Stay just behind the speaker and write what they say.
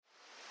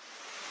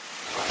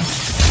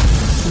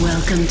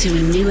Welcome to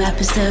a new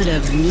episode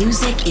of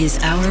Music is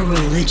Our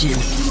Religion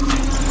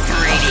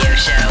radio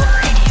show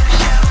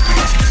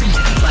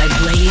by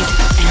Blaze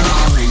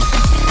and Olin.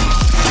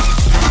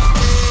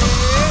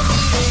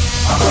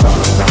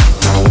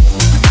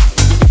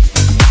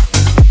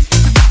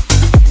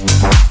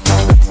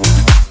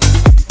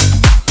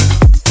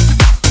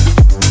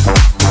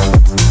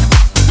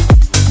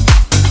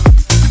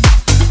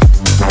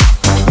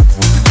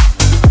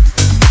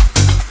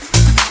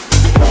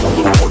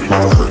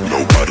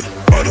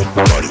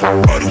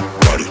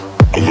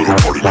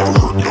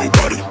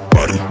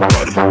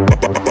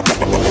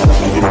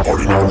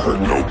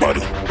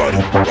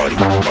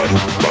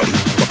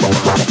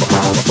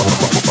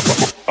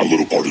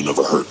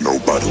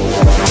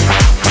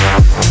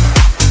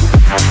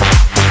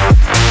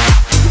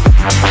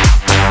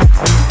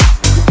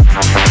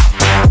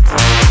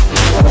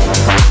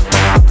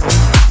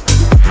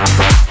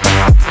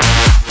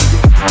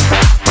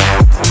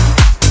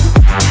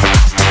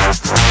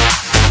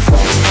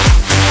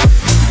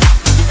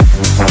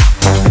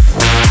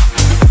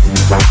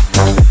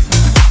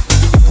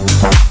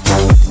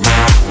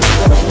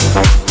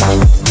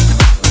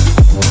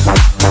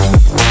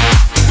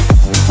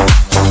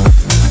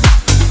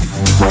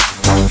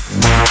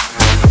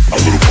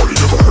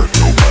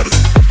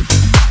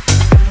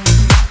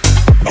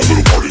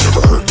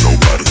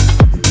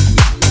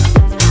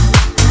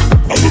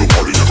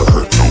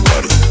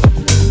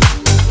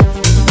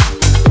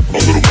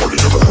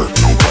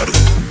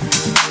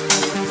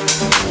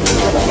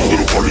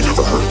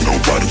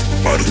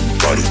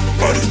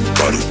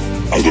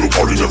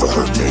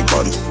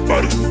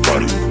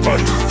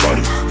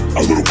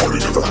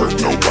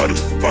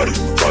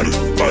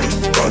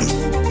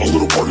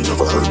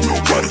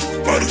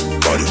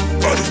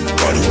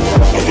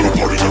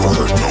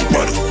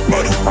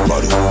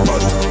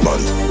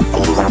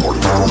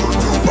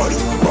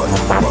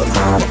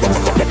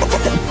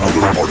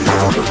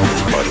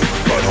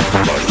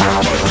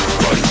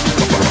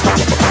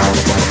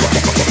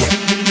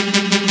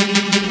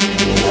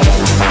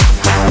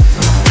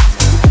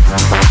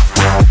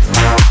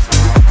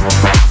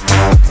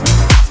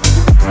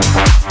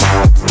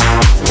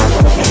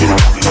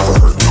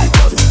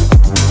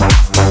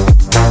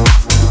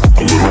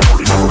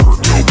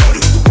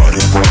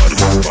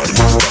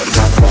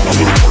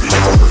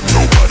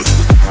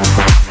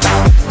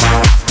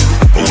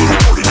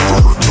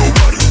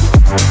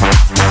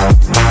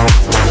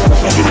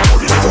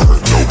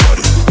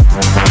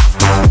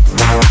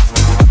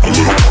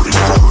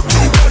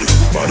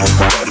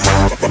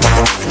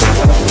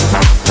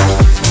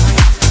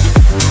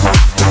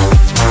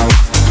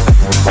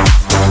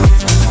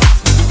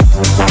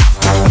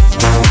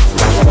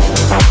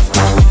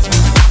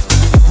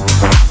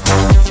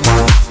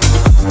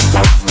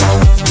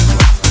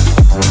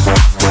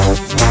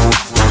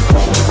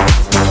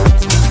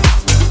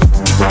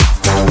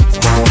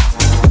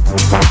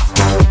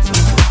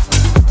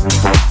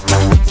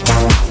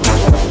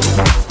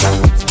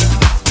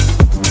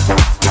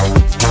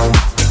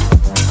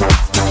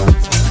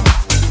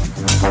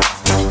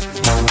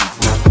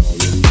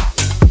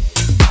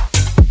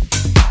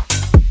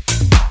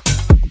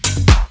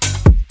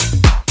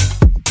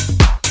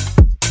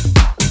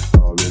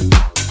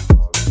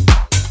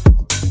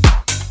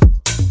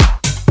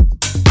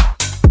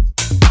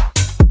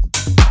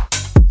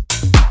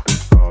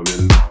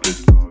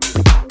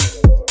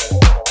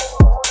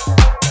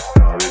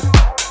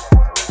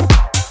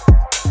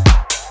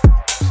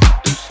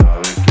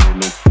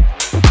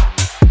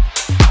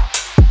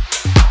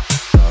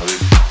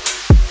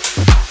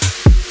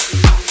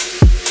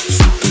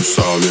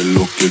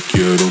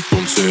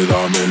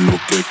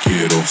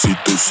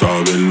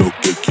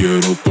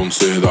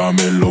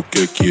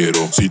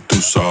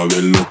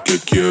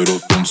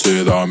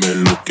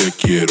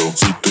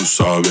 Quiero, tú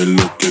sabes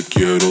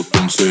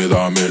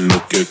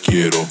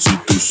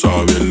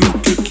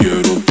lo que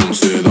quiero,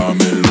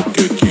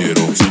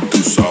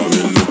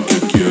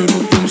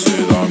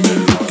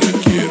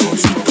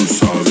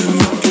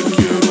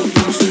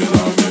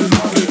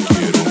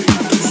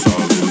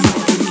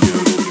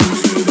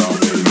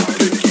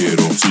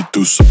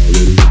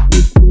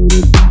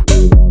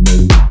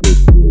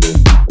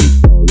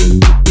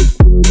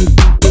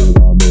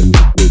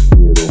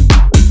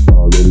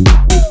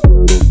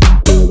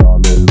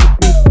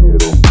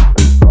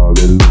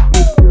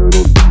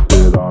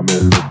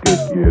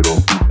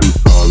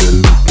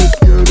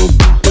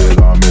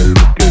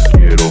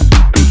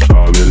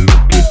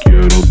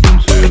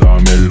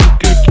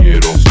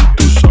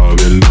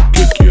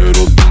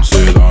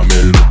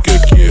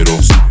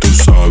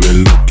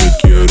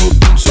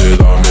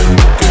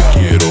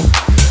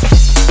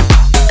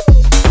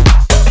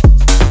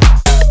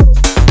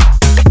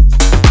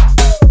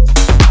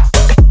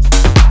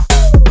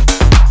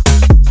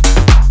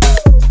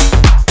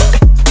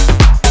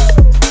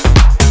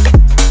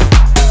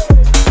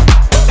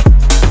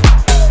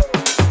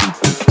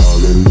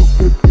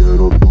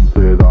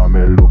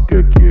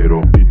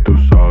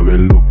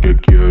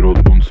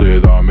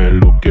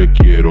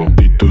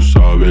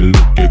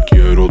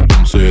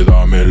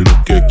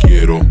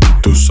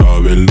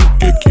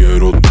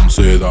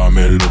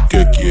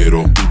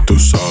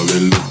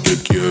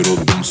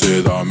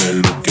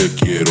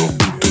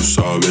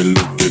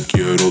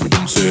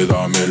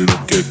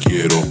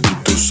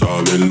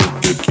 sabes lo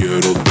que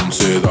quiero,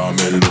 entonces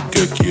dame lo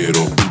que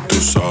quiero. Y tú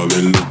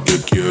sabes lo que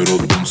quiero,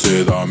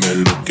 entonces dame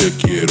lo que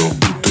quiero. Y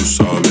tú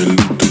sabes,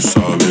 tú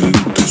sabes,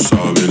 tú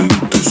sabes,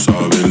 tú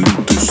sabes,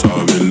 tú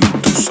sabes,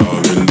 tú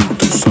sabes,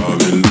 tú sabes, tú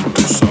sabes,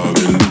 tú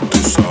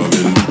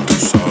sabes, tú sabes,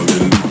 tú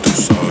sabes,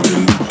 tú sabes,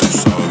 tú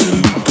sabes, tú sabes,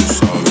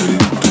 tú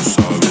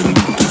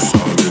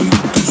sabes,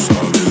 tú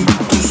sabes,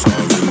 tú sabes.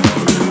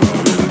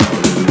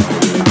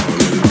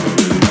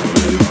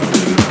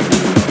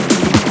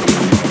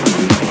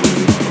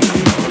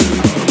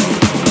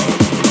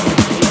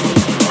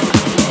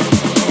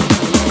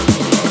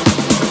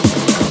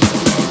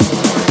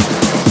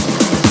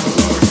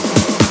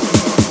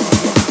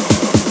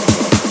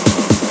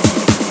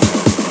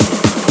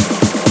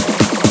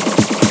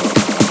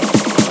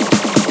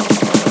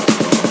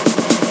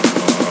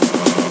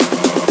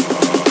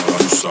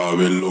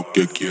 Sabes lo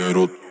que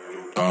quiero,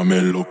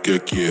 dame lo que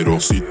quiero.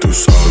 Si tú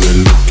sabes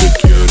lo que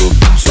quiero,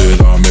 entonces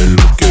dame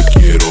lo que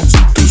quiero. Si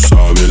tú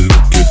sabes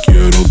lo que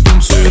quiero,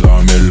 entonces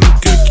dame lo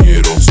que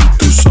quiero. Si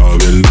tú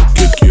sabes lo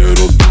que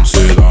quiero,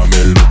 entonces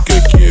dame lo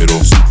que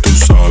quiero. Si tú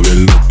sabes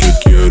lo que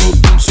quiero,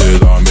 entonces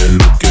dame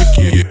lo que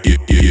quiero.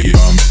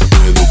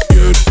 Dame lo que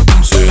quiero,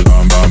 entonces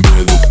dame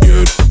lo que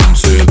quiero.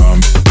 Entonces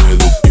dame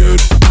lo que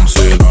quiero,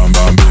 entonces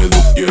dame lo que quiero. Entonces dame lo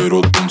que quiero,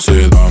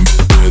 entonces dame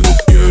lo que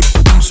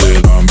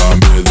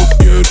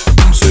quiero.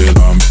 Entonces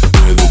dame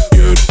lo que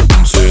quiero,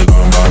 entonces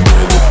dame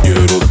lo que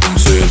quiero,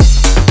 entonces.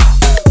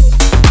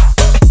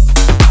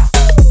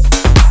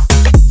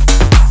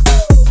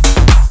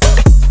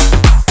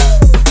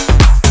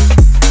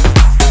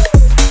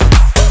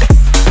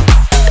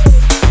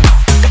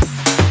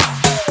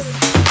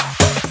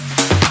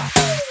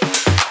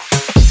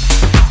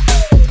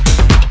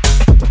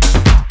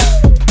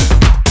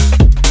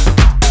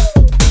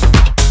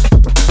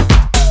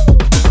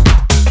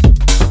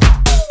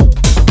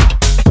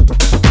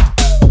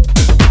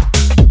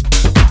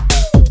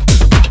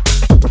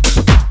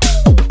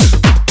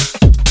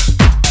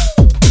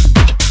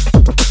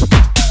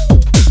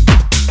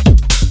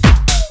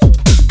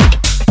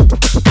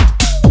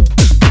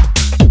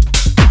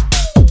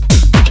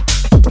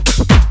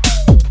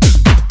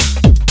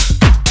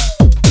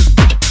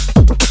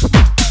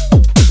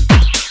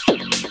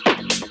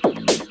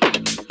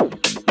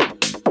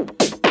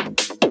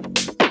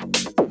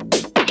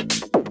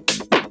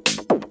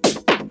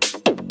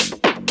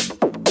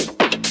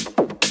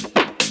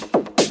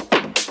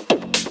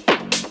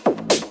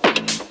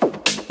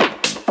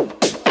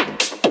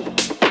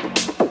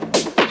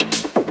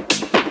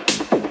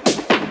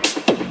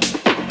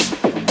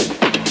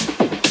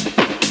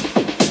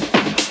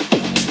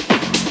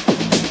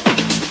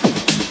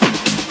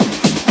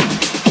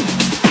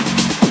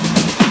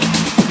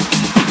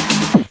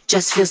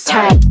 Just feels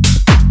tight.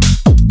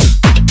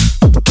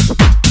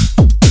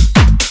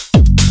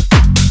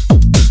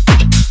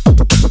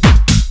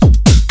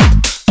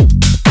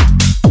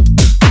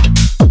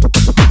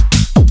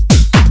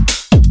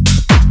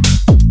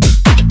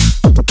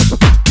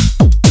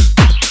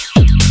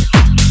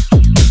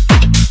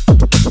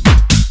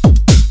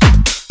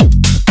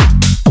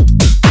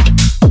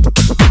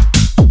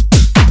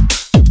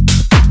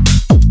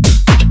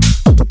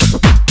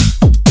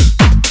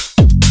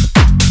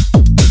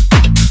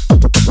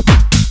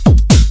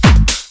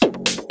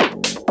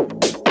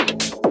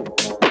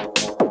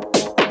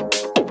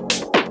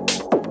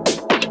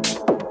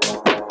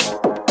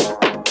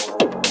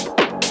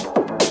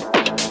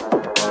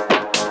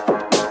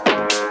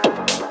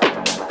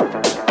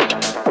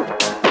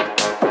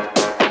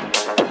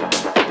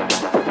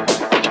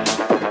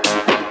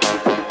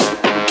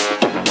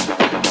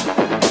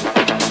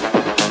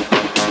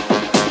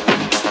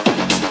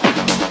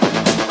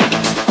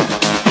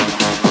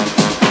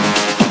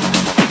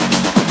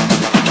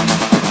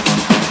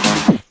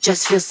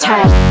 Just feels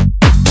tight.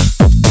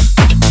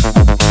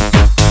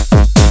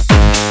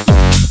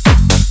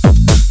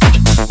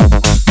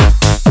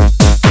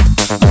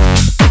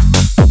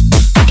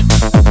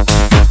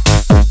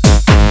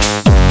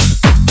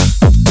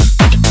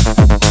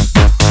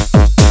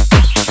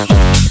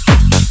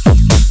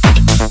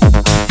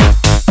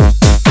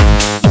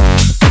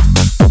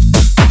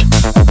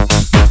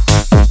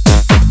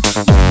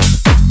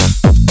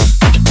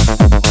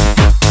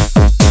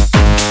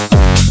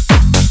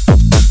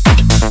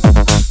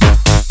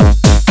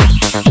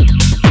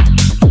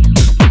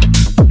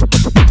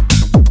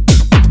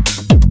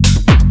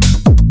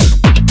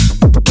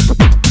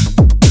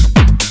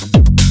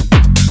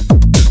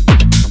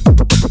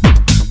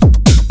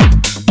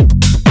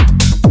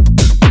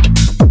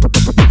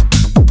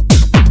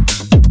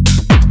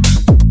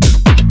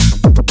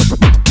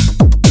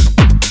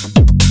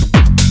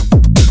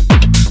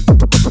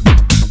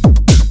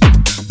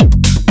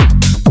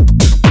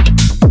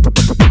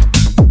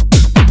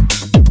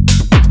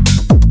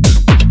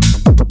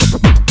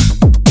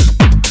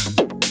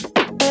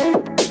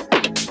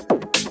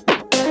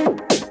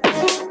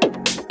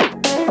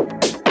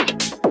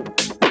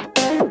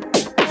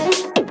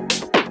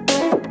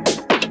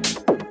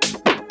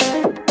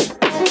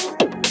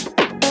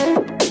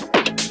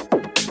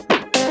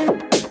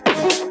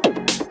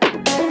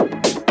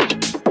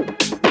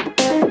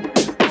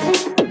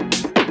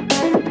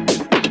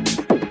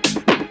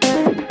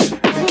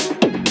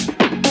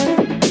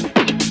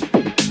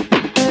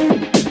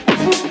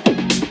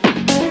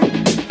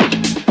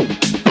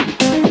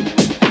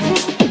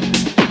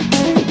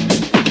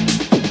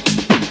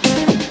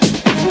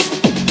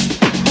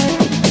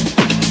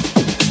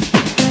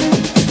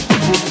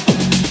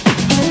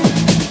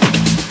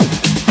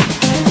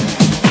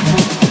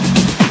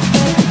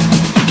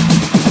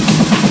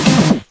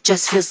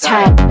 just feels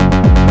tight.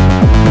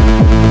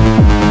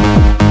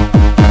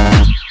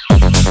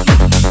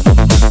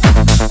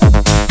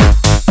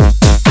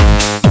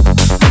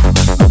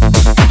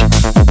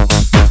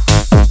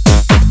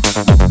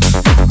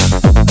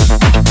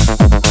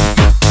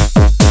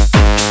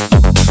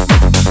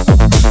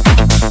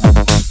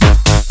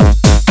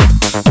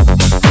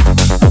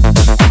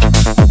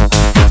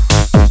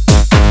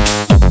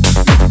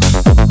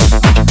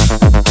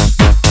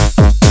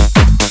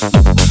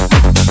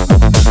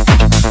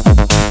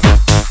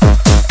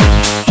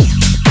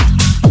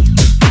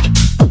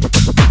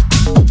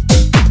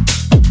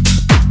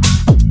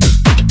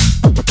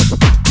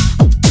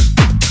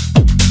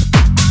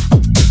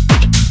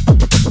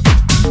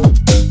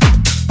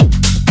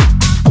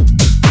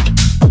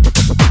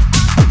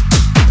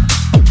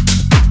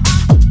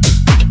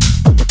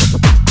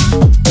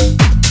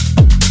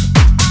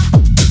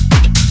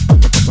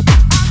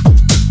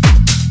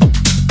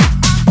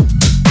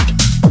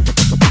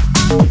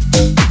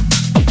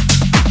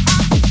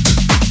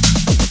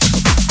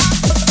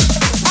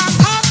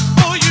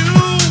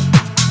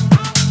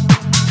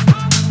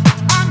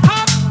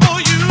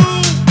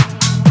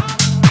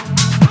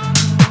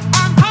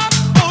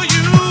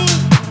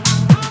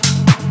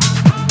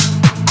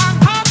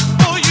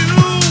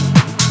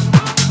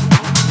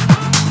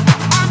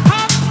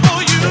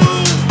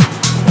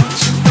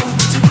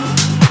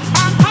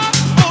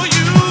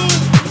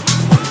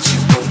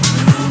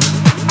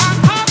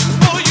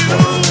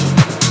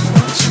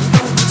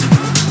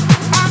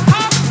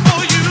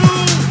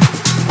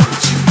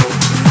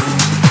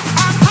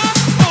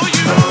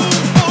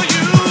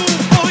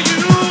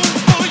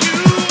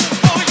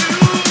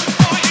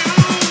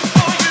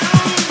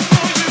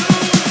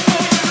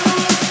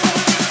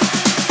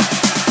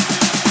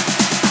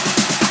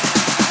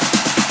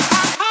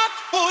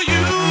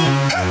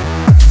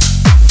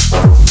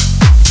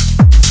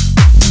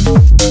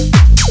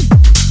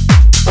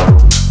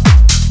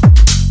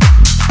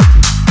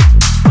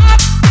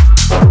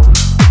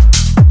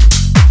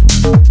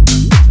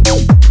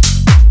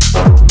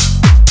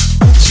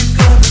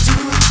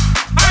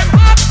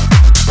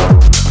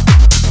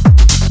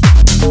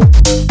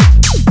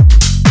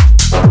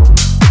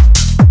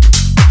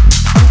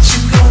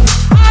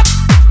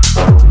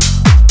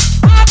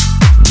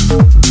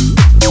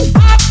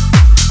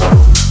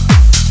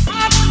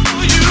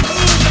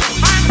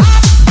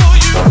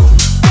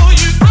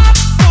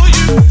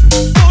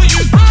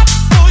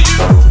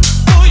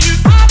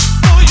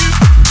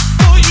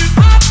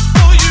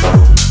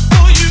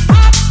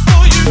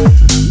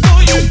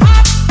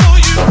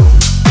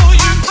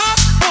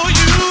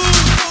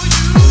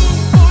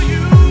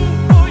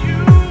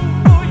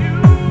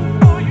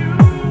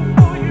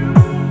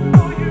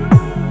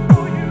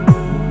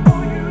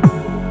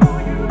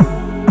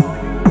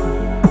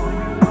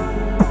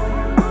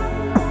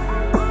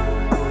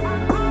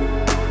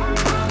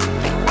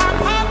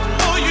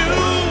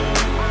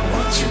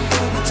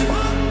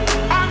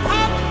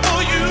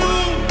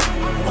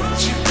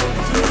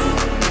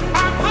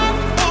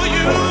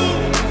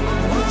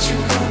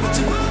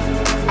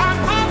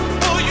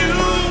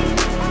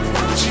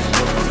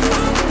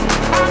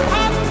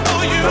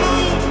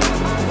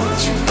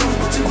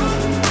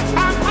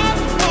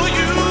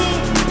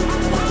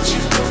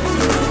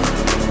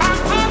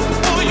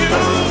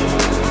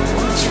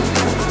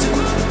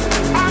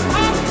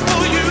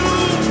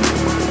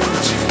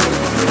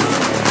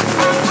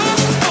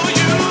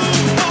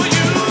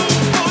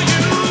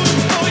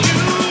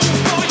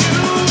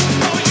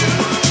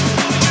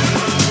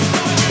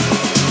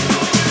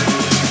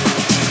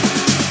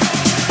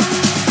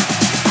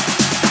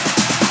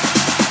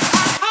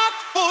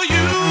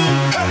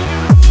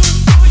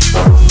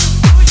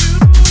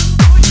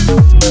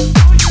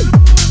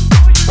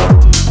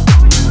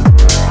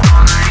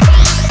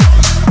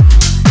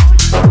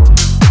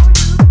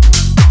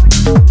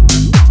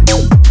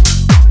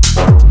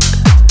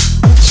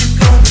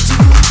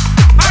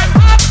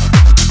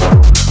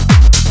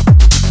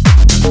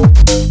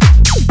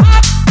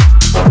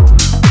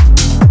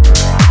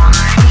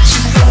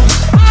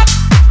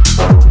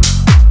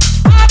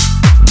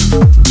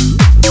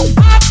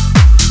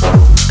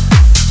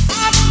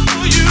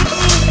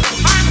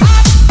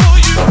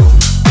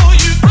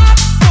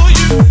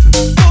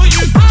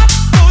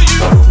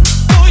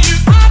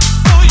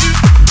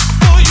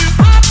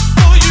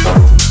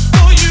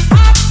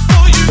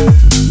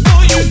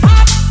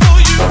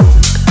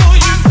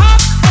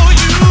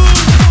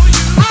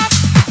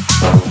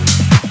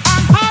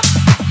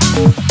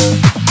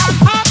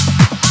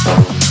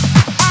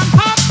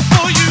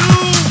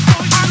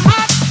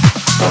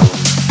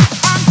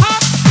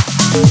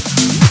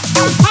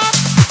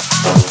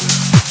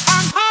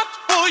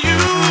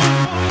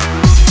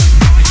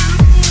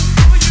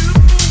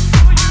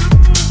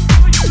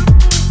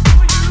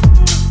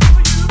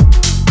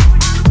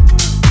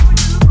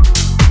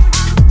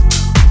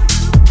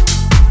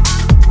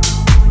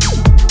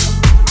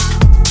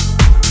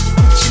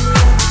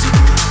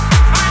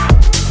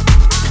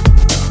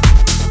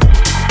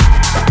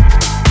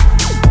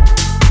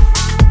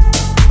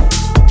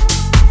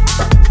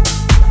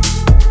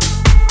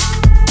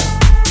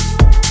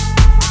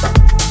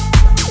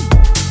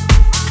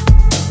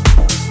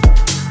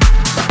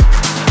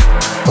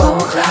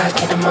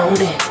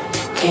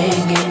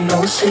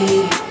 no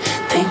sleep.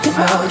 Think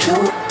about you,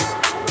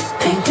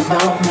 think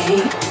about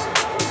me.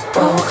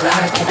 4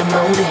 o'clock in the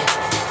morning,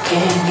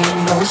 can't get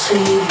no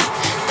sleep.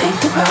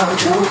 Think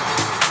about you,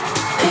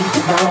 think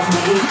about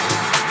me.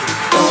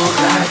 4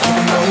 o'clock in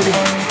the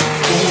morning,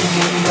 can't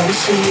get no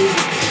sleep.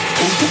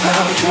 Think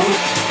about you,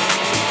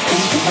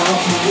 think about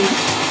me.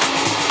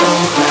 4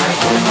 o'clock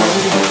in the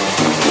morning,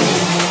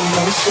 can't get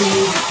no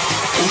sleep.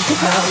 Think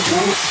about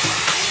you,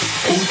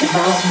 think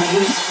about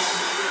me.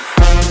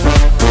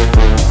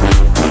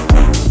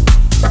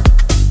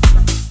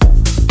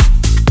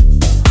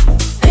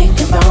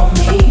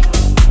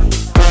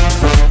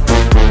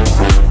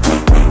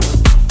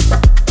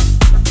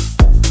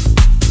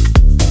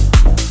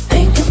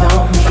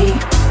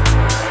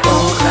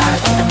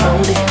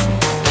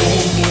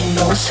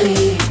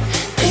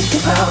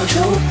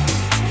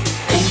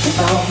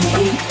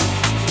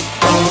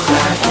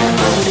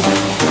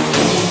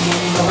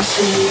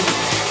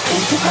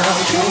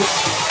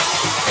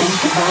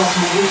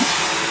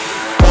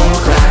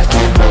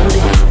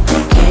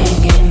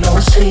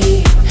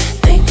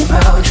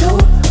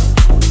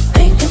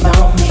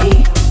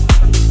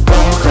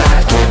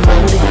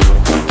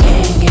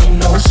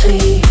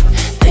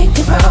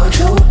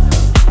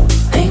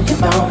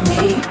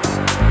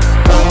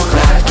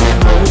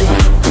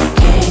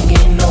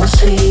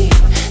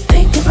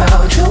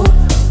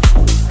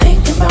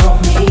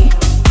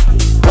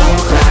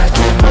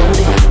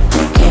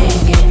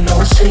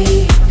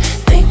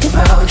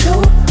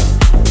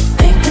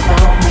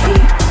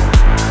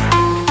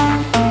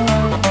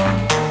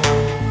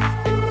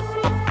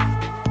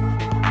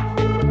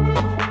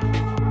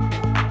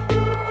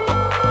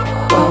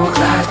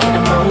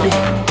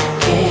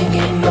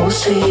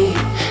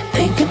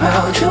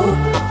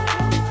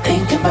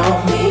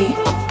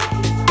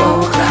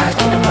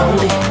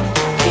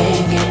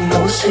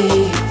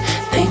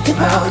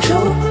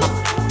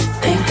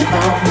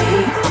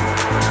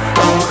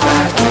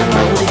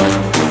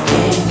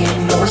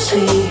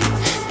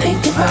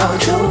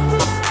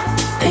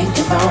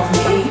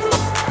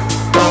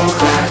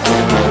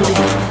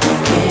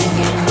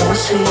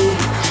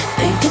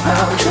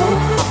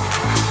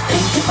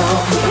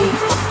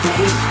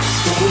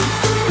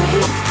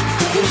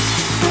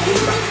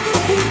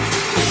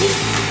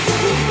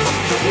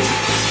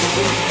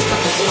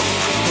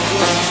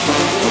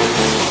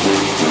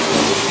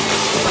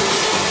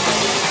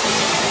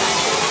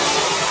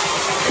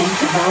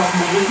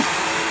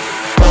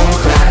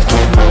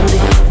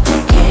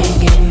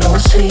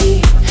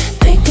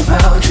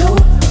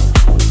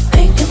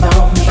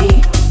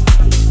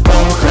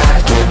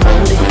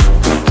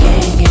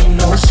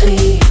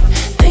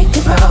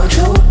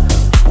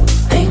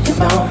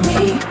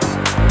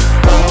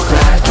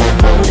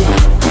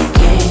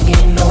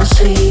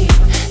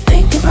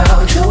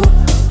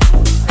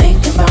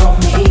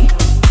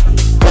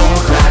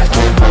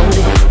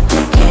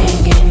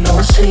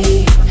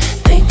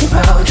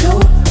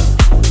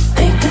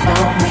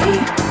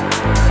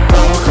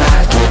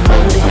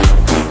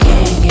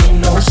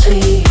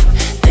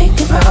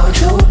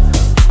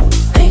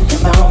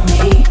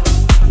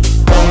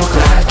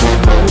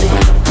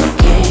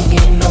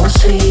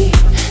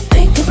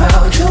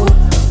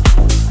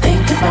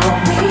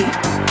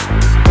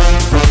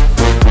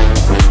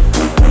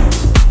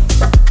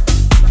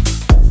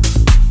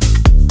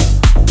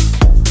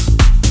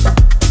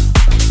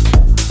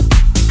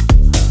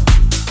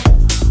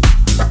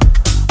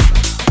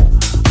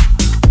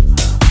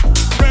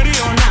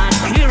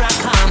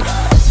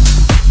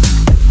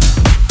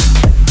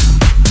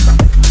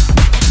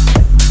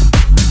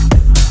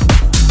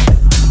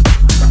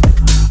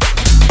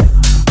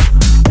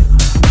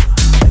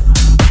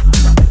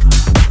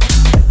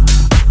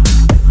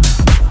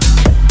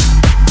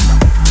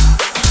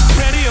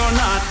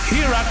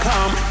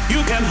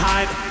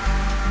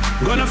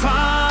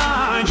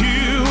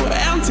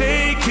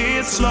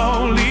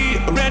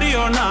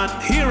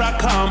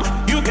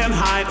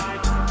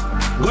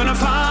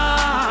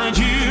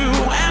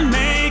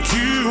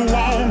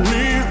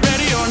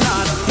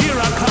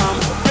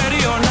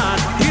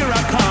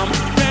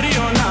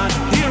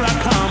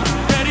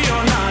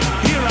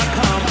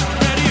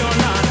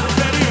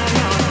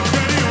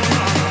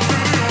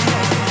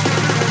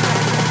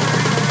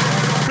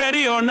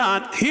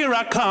 Here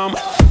I come.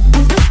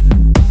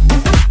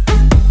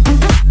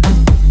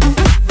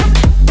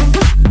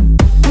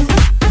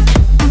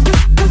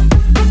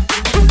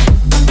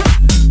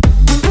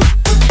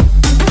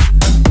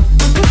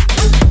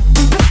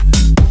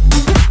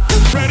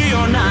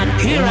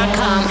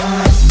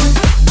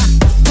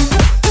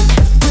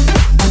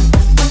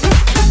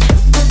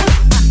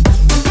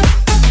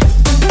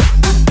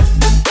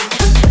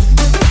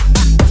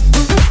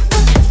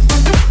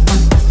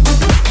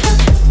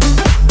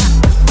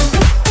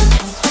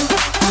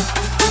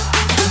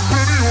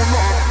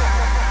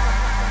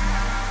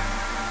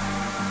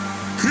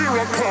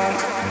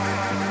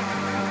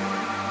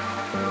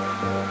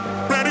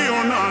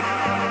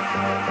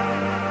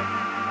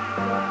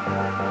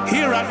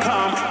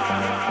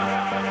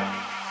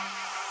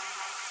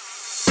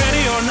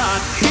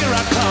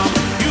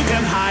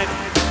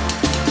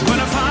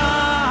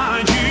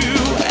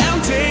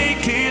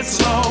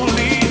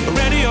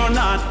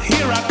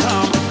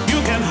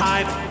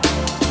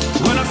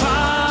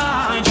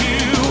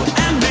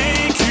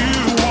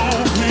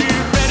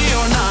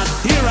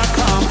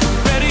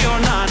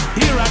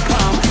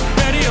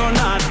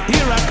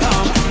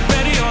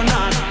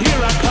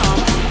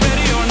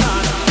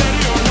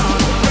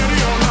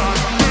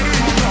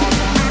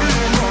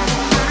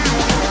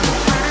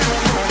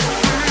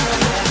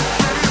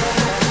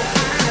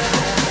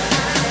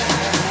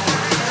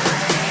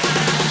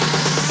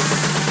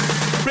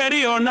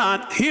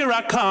 not, here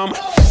I come.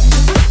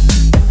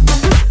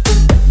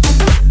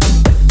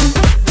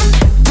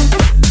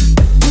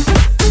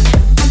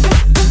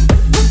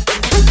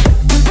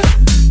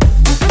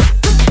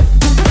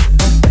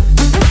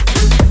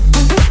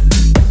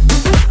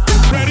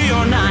 Ready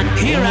or not,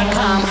 here I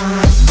come.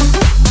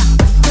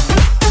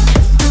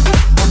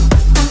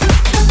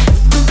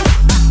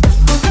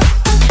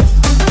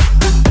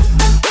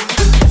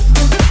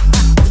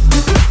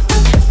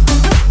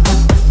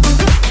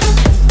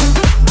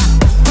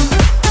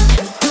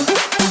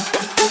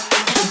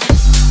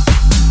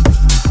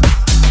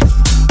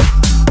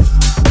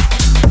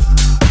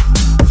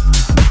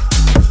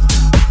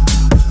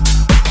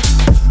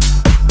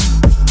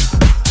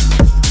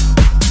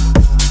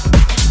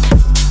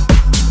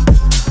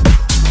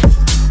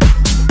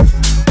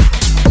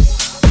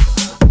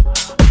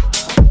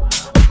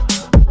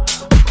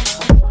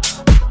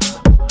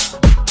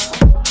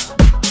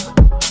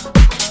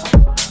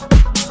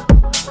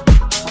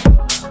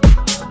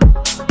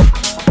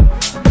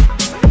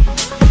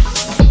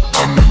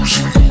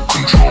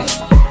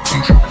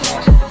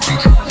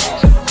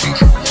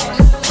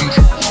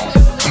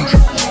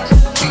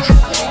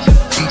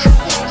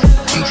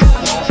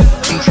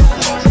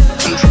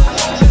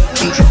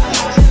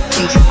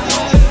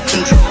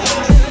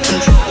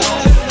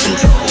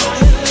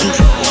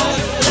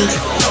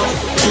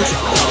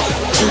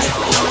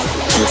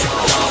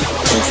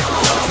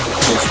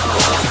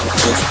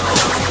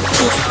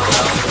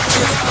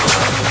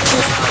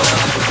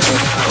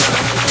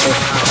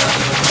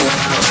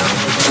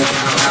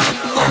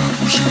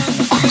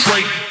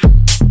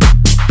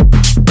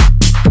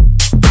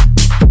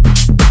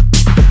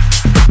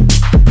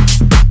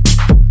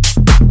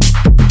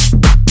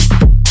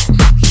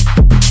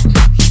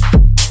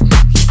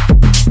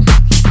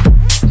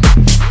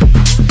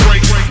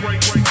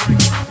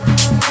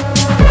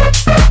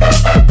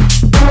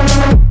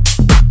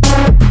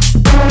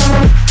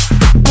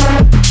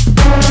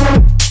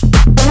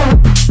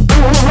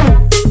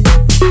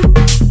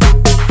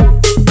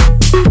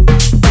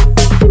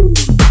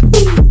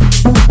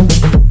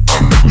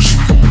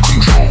 Losing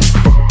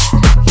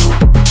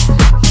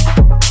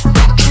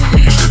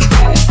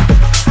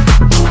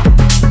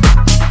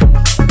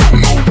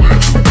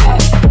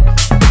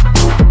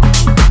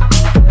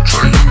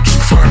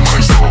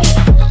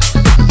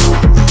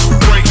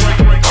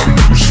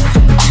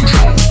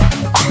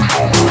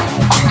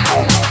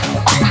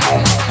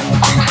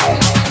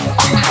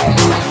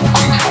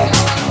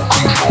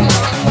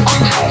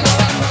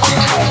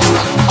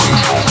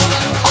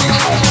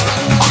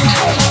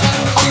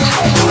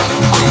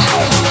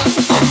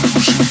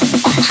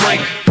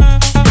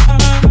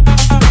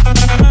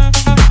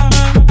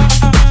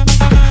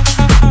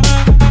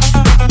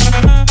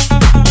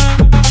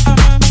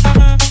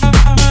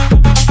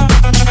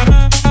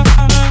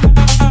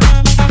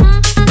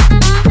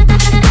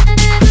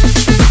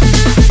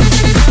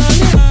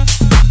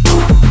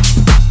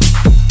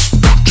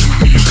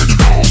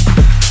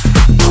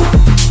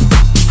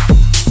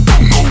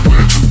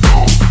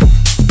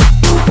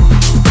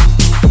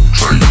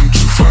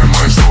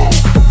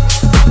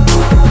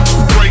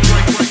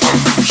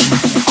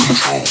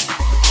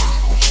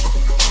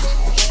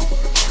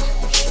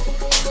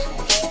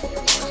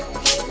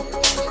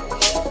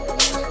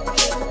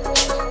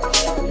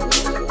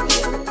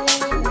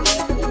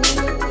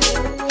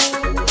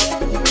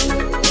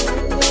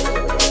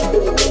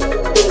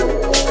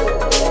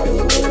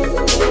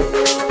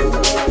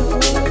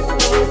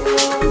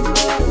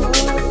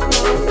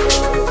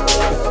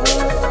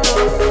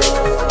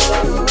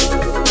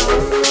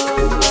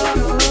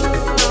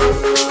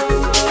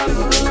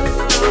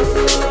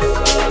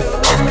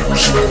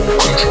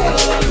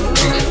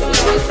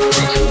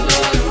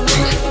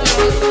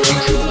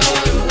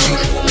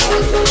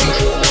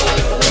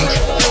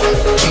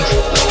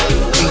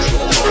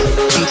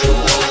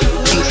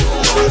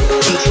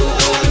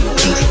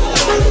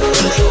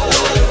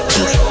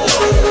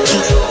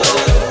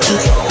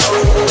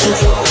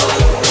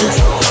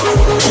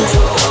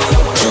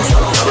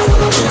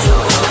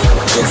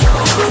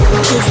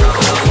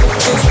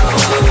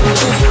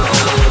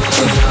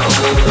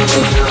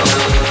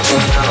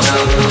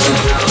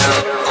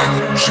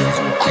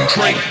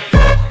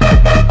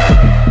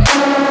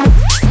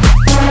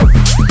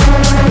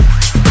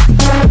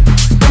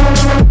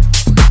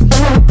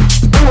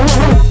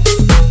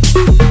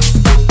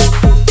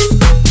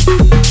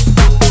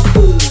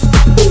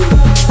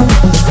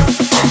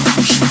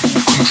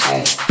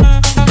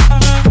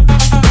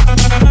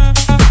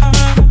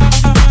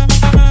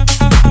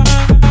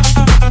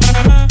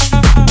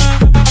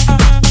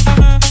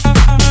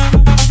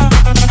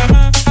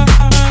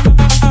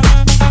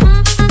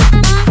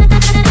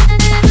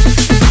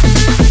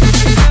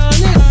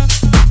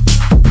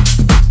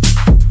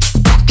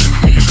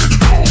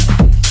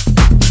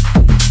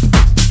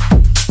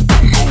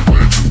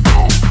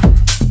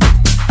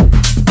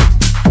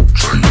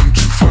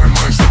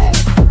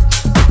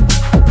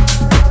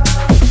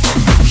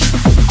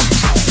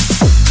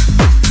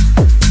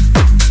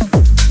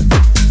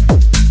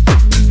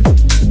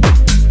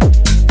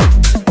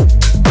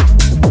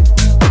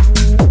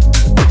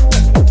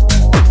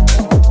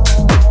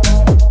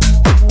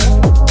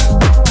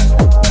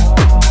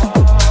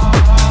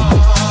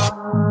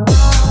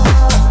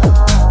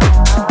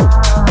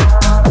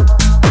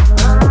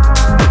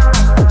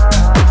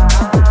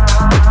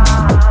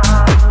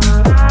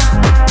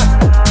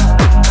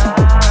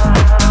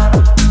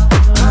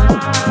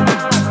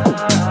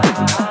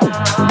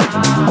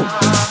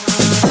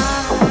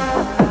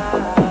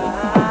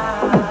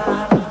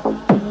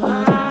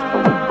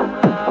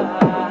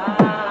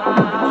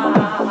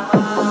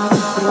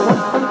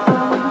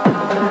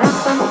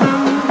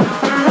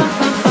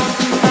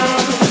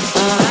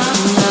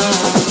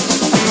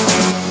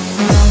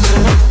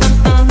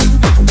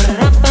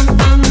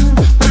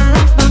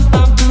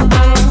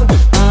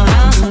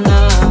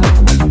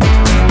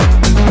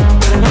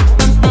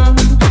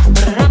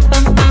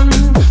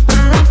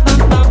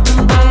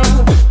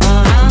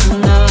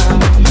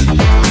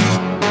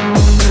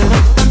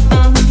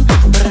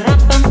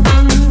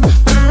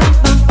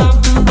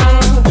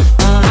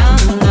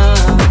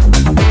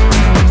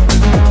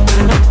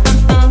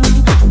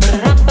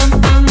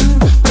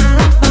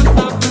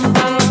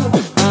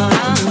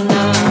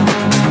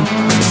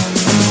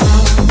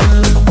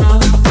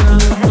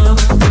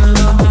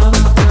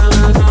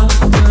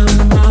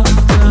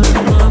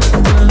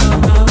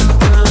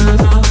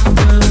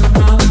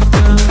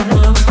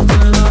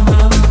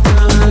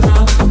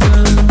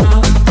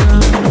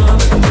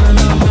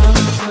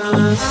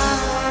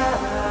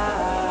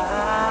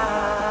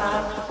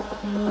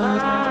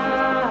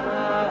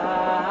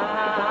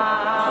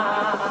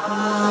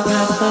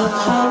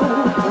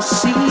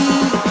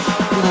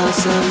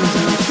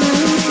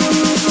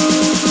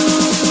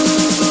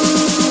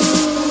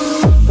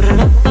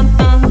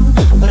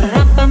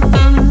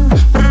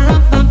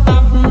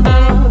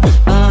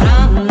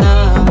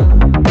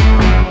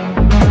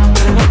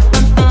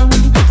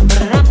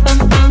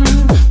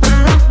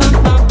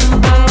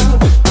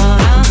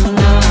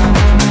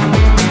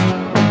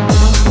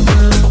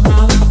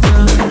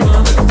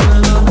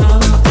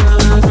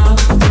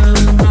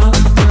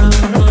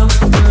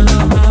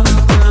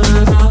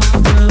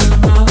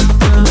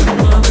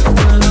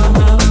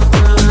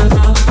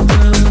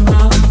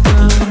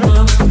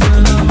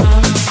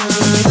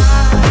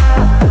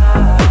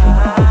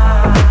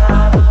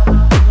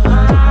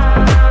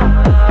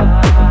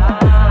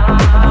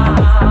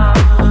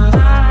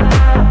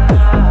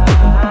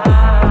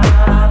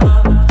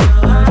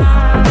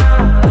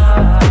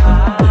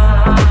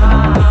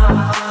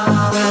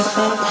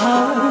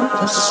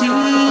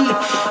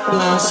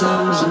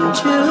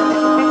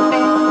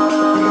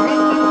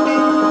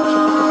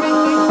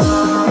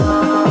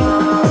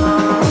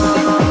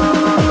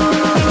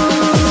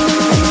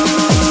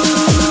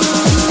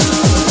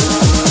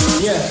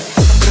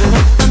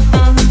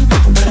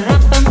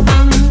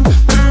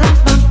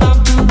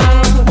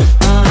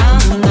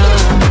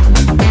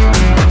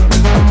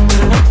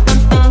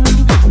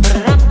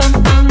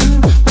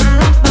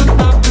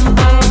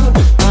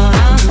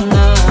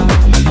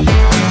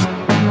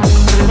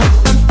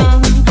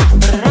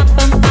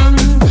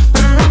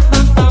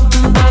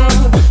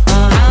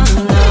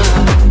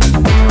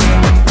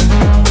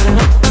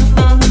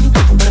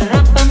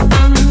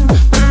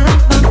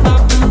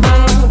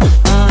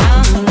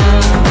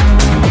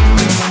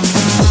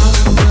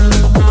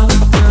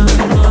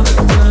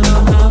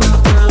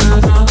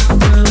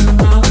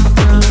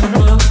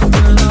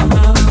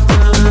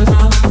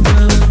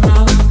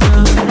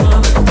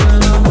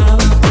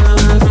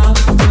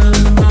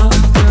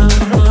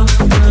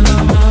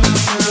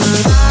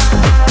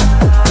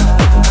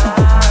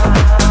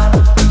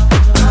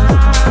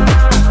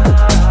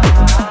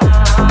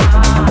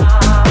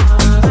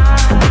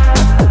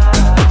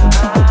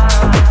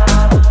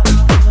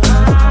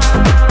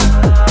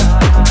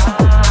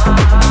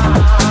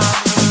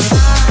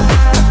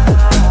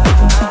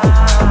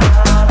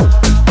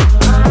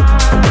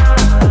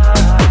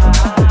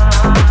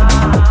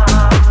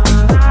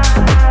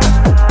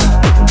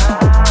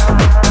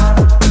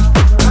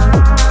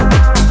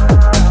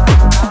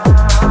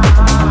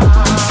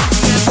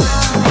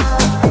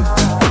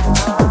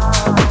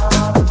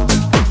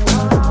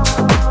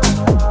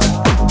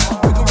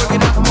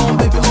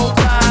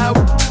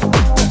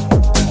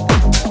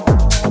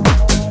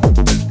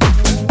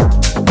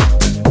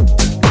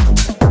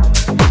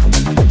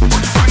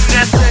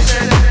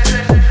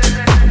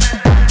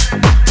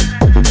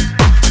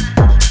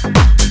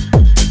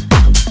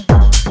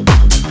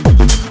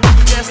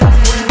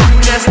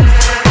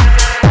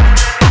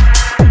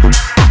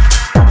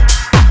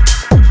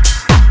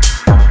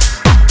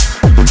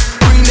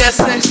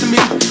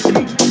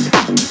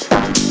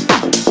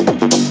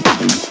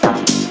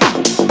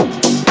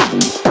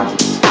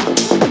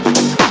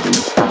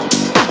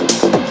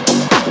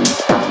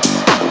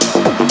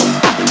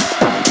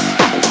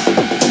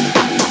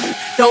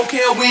Don't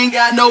care, we ain't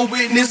got no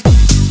witness. Would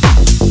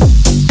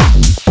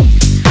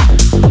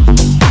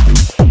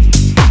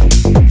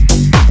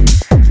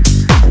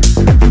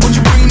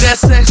you bring that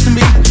sex to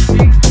me?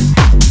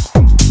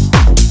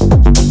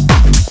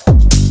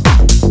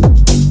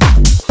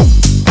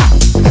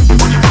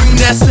 Would you bring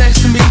that sex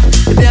to me?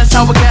 That's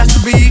how it got to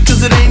be,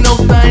 cause it ain't no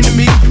thing to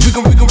me. We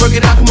can work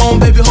it out, come on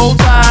baby, hold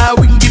tight.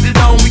 We can get it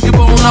on, we can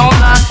bone all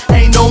night.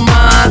 Ain't no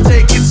mind,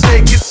 take it.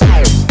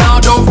 Now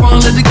don't run,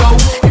 let it go.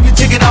 If you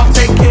take it off,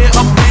 take care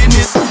of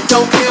business.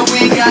 Don't care, we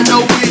ain't got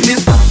no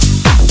witness.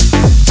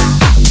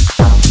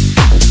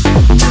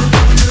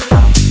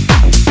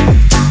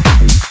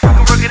 We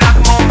can work it out,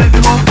 come on baby,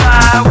 hold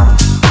tight.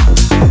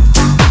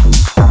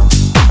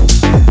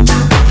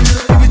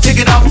 If you take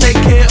it off,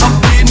 take care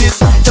of business.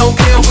 Don't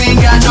care, we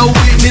ain't got no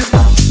witness.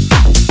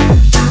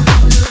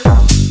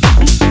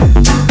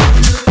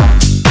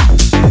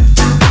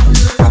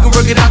 We can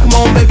work it out, come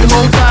on baby,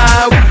 hold tight.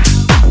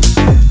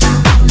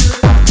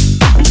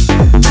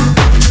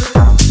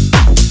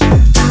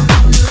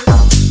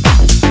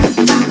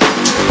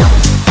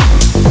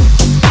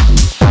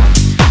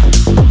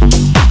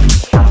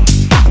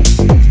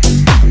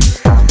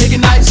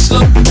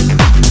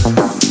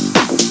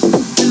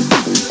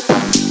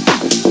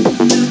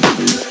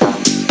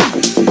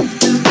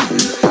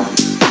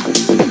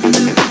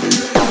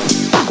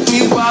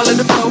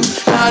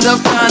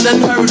 Enough time,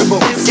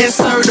 unheardable, it's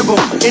insertable.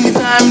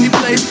 Anytime, any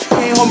place,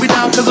 can't hold me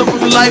down, cause I'm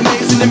really like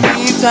mates in the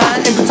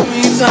meantime. In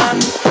between time,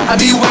 I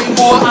be waiting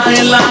for an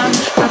iron line.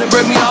 Gotta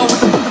break me out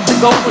with the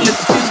gold, and let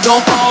the chips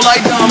gon' fall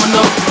like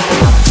dominoes.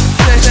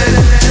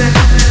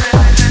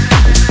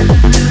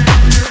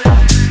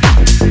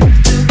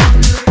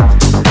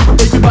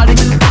 Everybody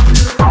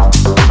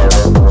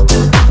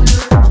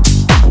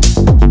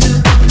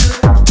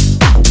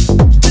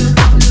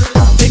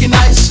take it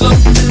nice, slow.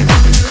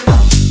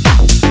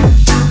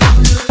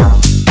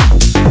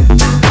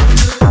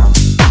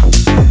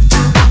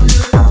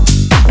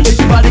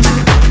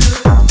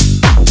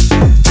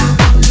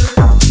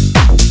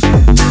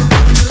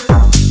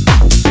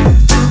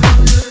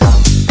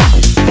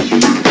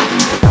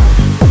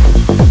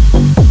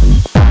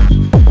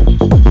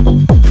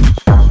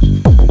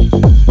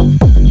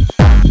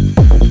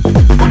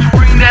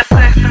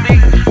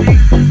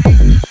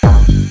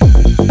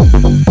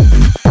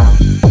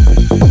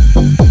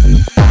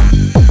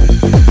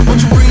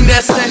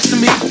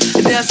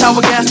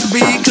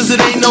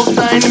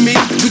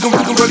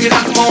 work it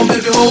out, come on,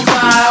 baby, hold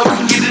tight. We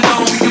can get it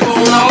on, we can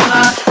bone all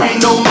night. Ain't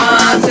no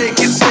mind, take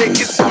it.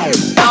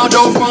 Now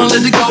don't run,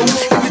 let it go.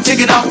 If you take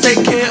it off,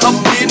 take care of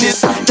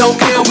business. Don't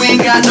care, we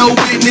ain't got no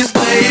witness.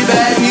 Play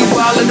back, me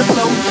while in the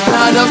flow.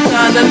 Not enough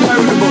time,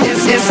 unhurtable,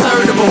 it's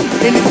insertable.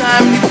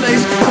 Anytime, any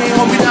place, can't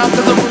hold me down,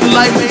 cause I'm really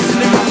like Mace.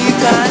 In the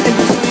meantime, in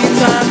between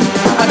time,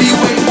 I be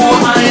waiting for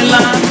an iron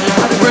line.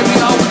 Try to break me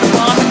out with the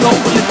bomb and go,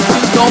 but let the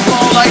chips don't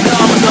fall like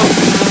dominoes.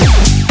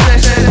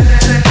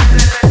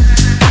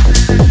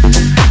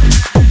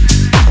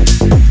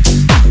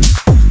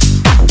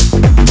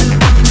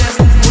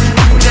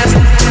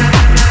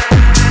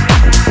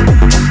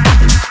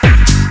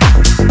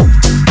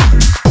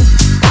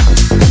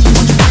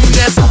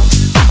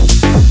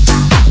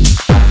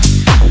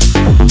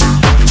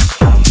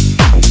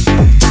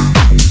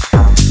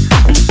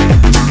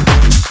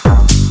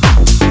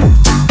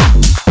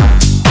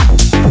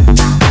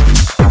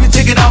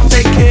 Take it off,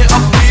 take care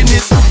of business.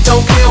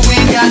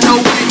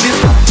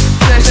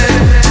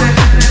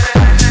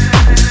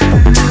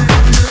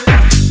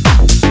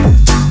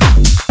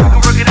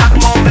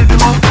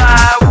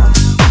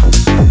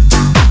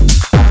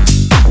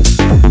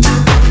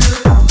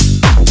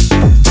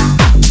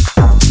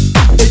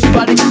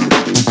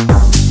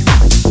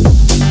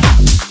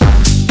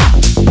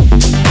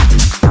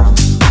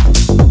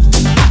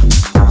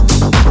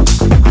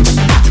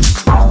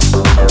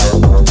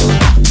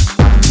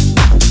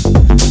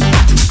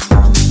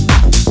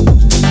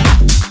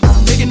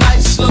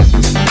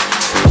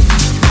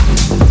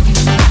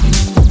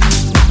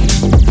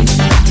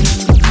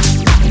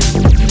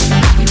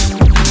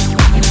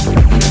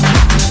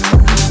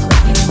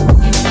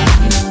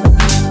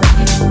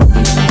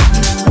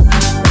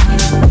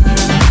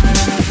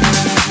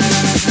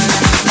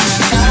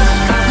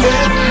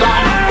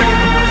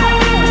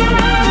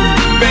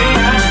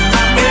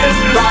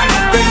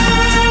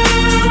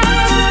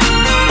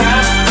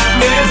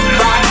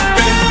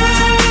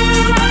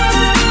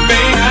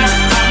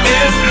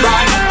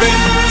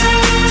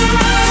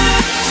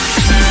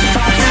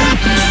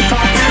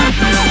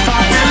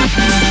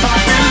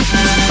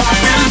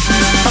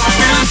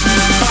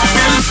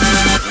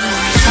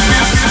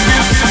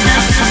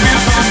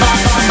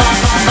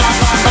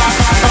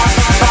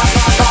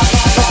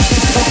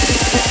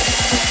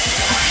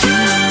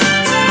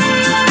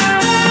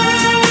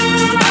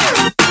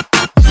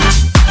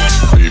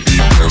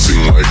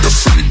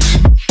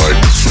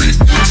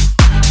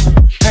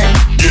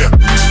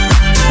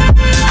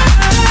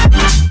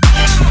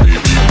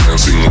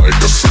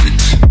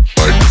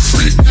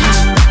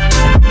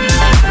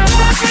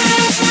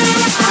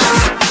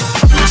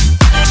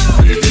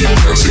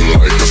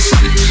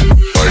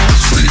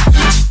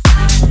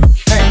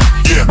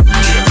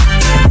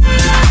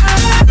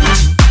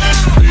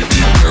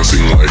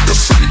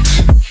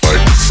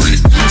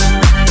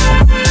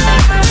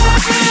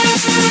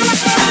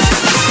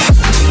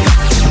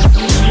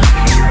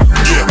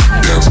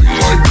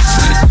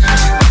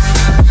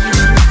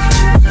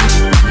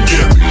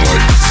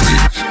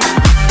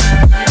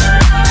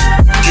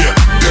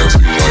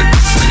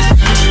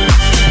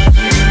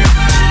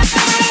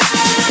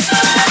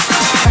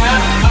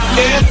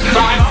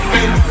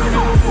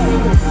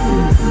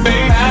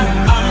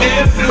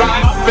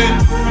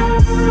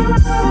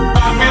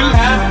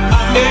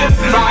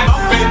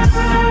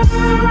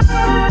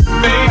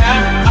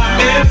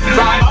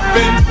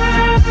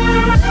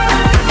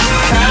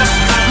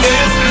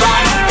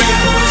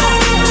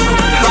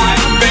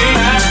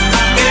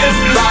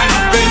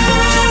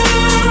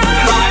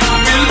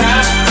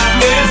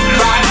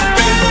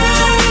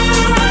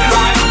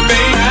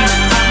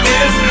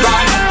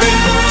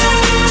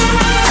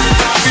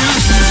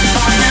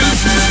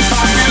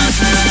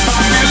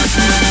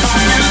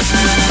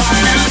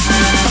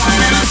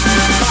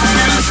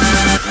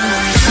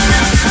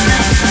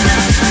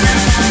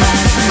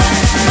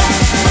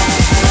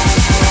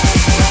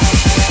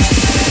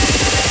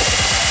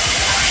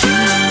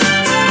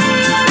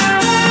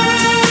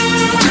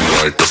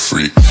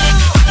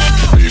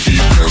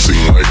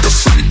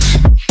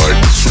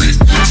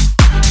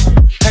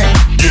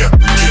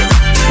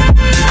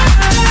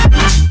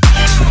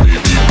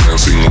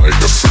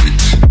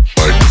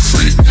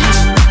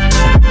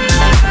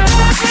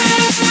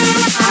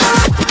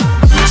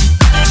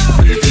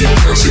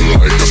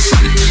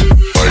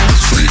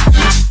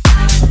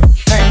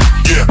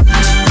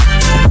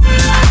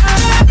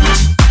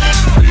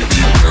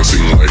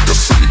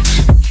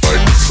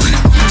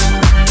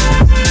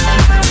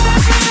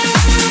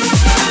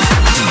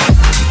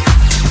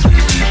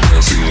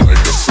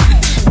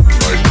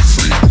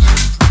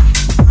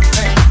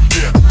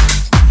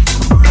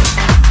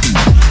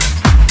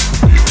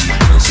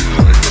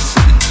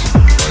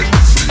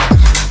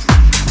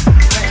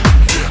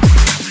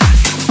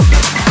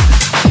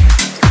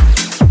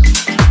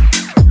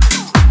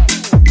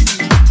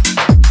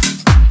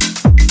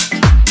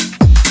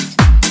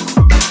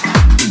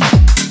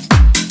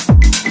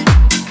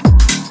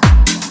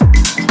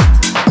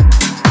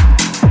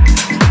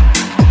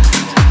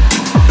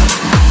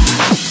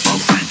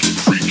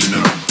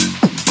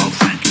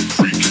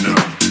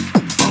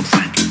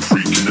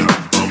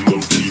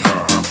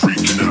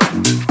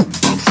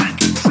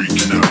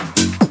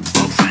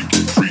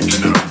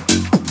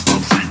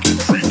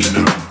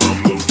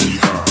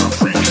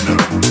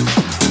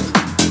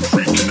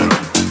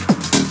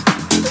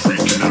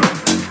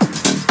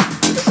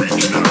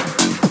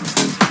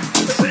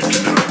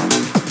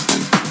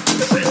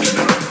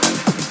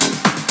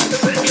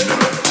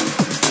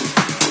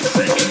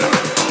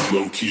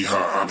 Low key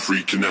high, I'm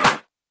freaking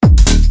out.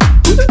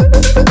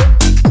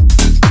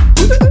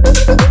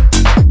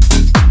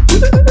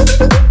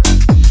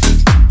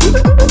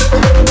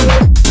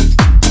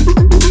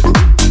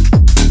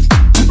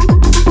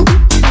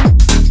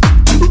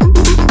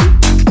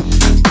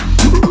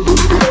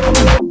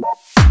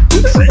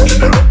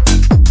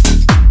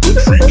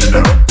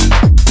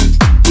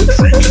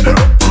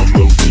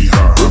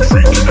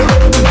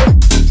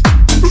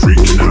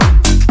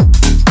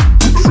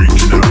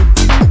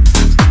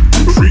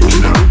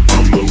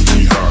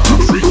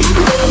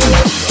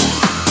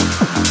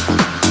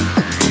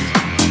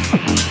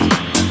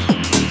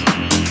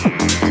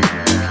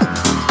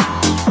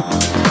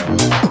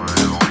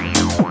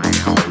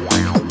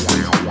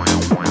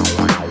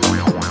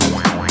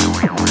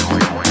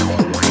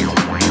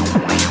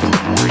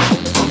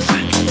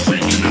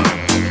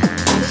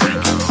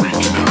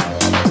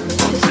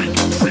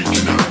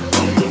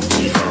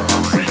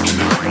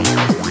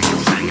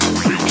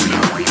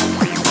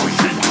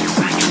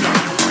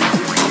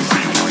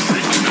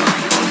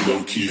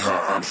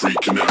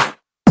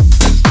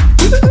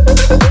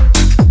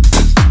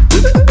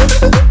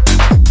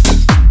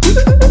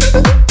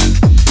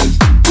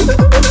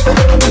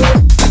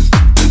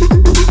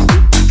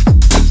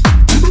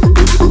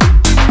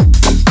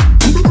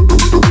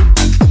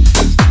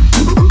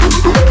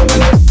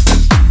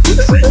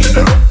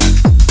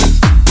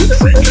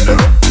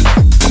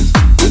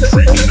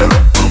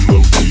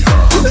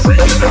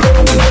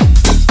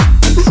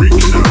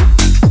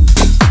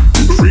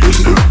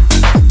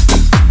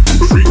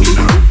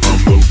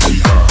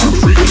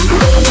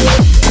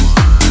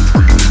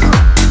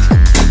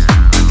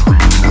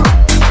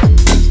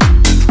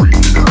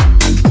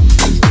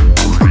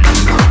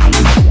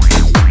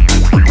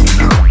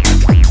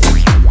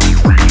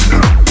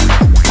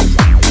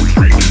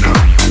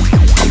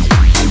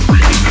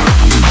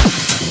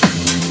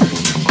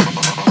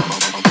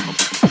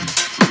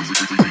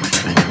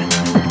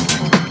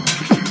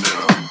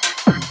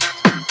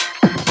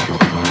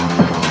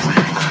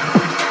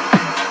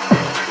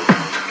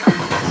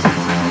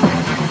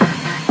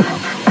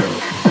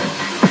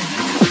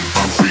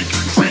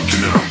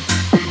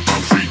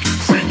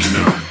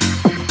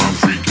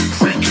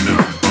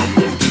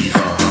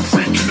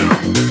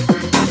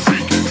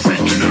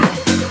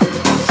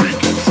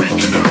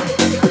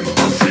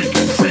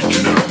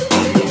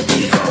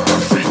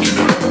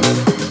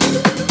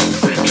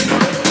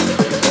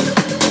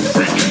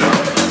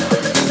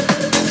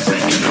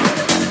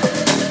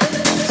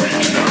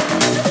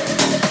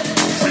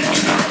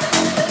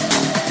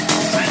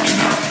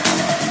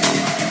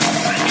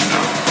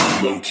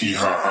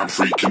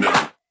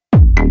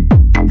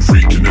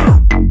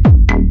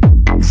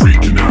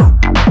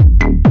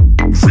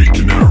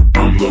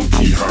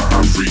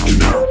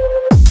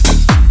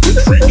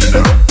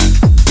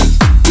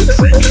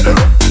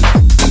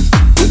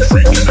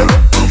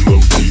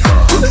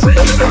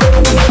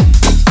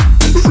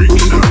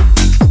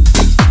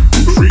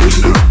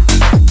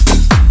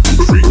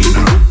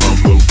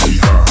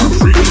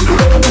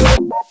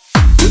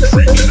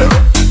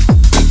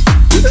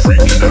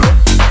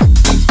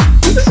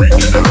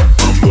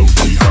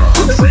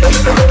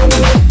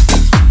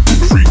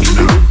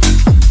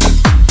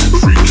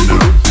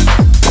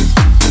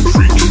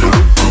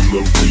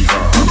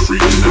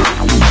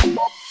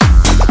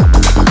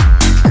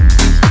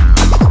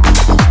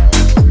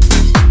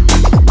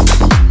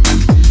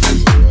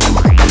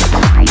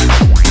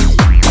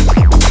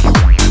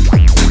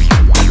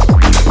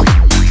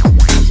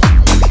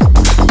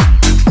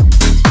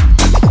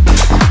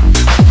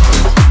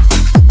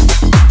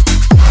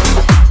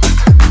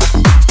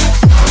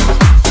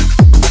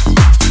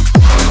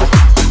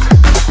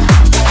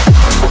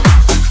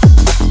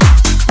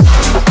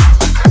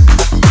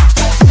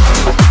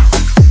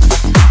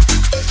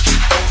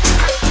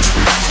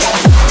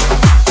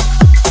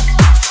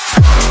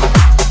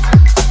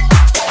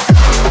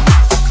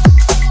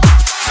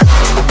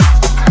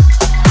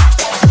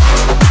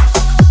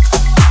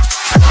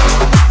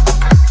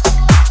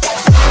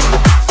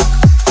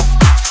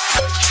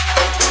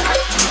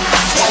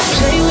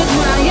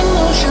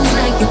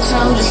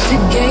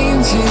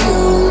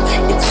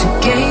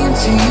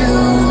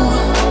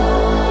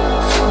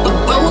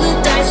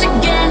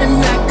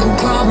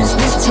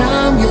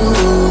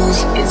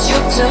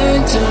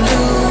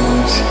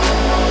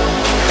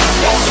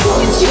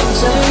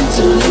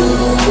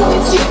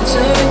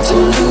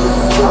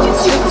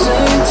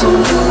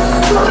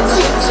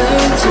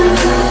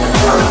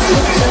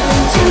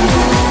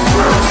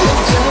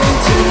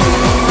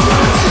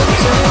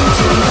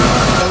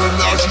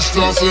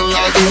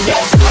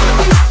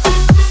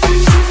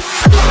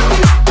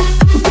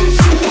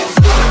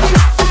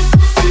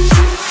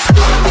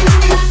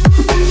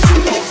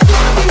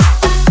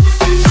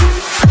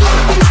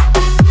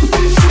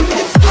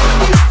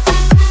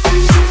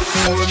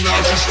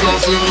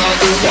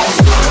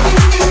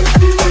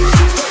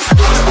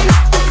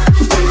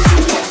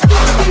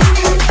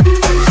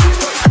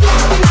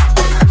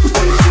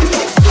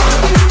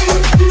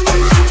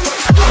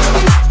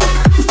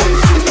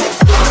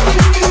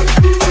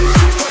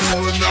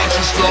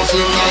 You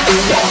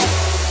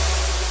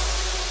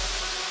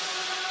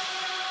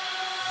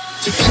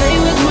play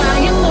with my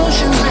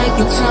emotions like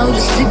it's all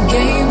just a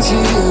game to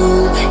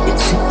you.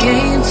 It's a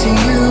game to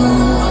you.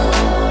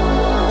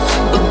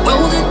 But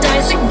roll the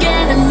dice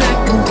again and I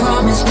can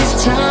promise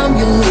this time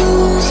you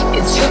lose.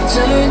 It's your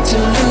turn to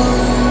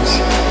lose.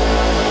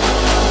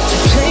 You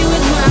play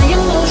with my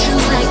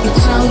emotions like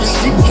it's all just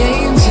a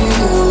game to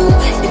you.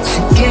 It's a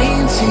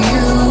game to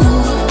you.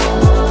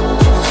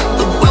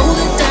 But roll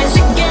the dice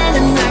again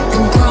and I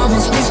can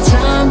promise this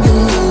time you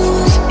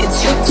lose. It's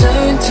your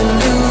turn to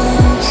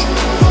lose.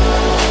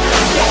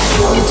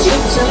 It's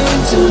your turn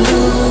to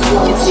lose.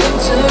 It's your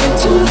turn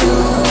to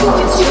lose.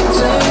 It's your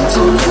turn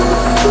to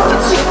lose.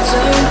 It's your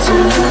turn to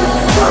lose.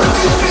 It's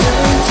your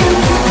turn to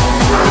lose.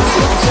 It's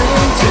your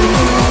turn to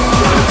lose.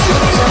 It's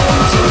your turn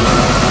to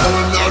lose.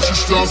 And now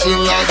she's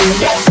dancing like a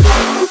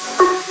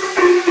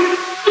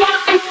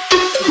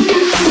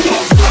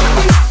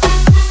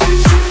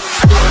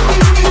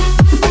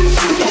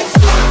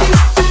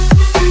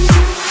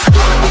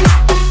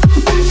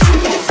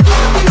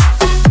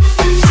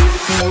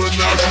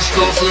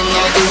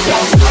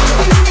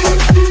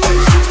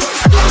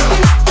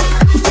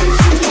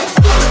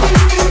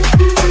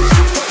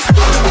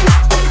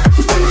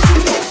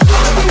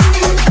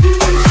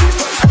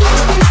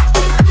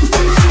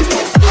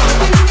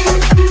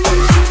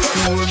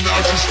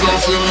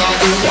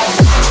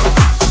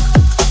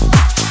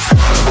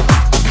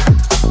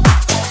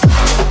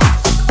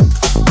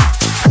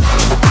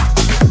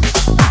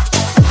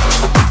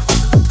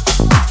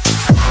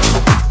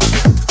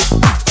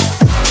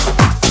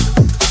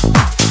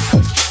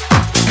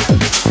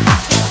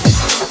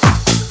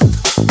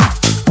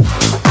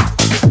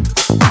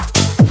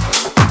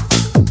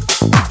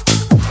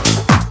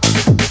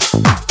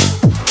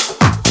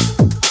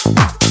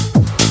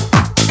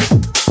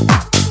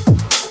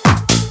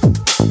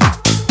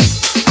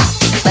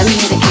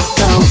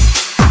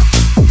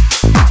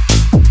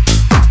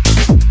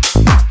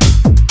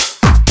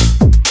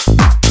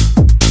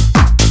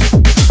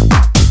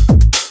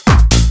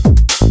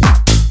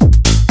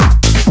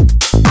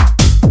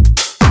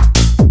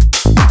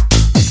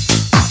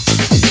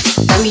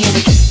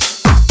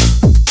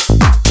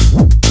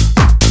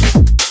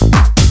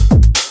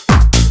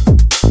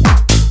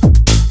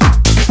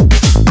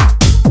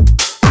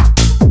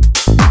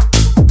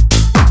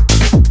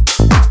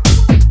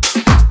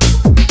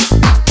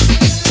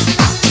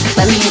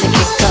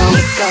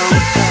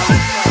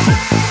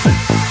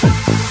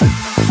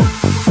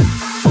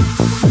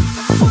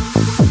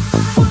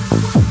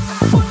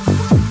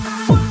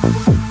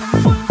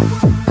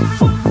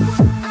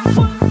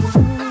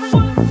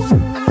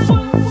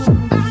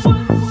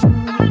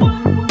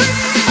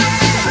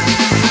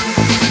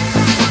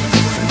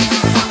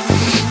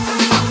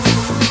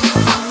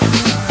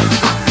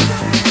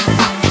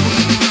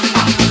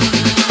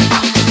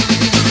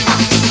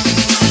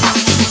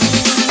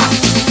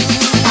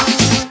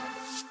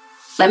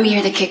Let me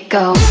hear the kick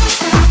go.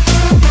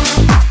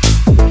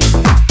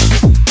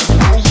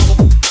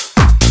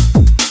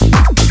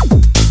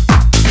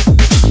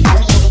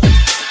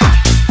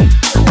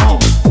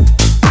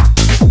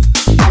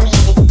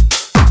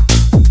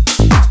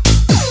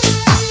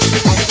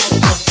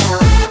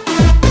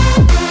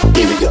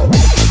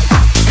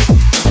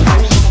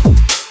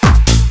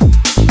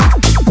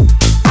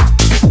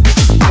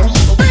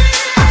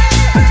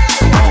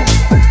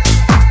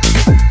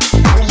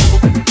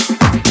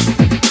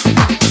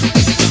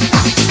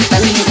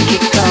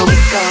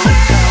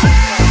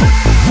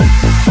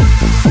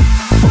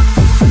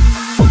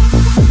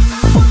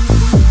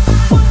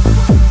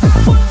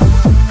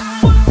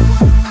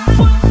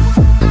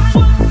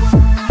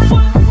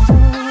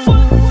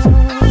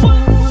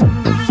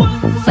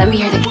 Let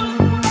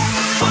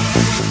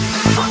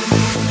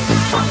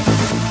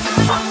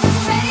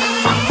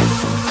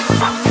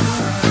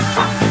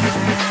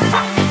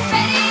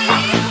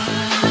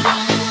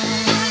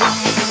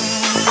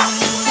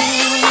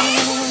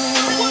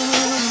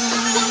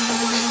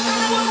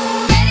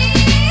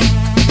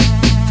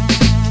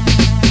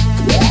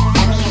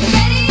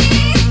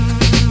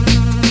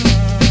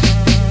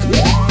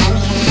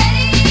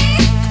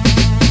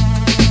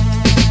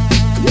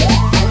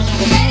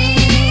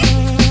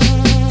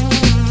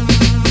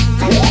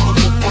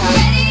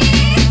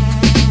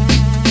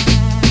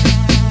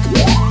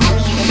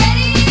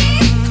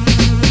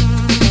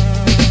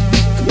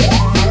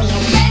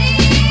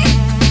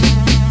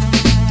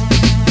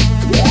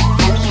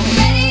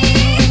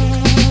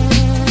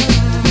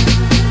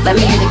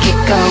me hear the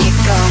kick go.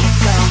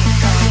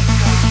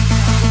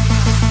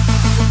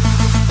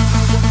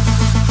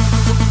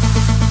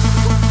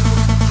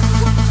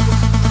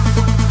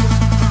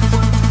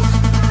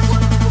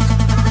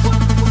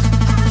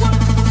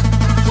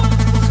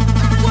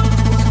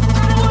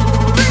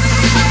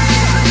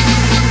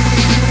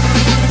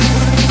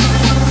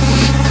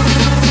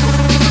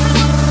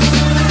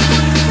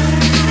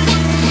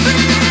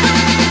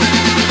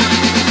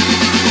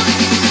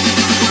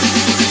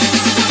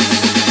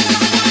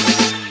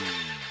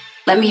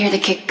 Let me hear the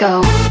kick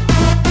go.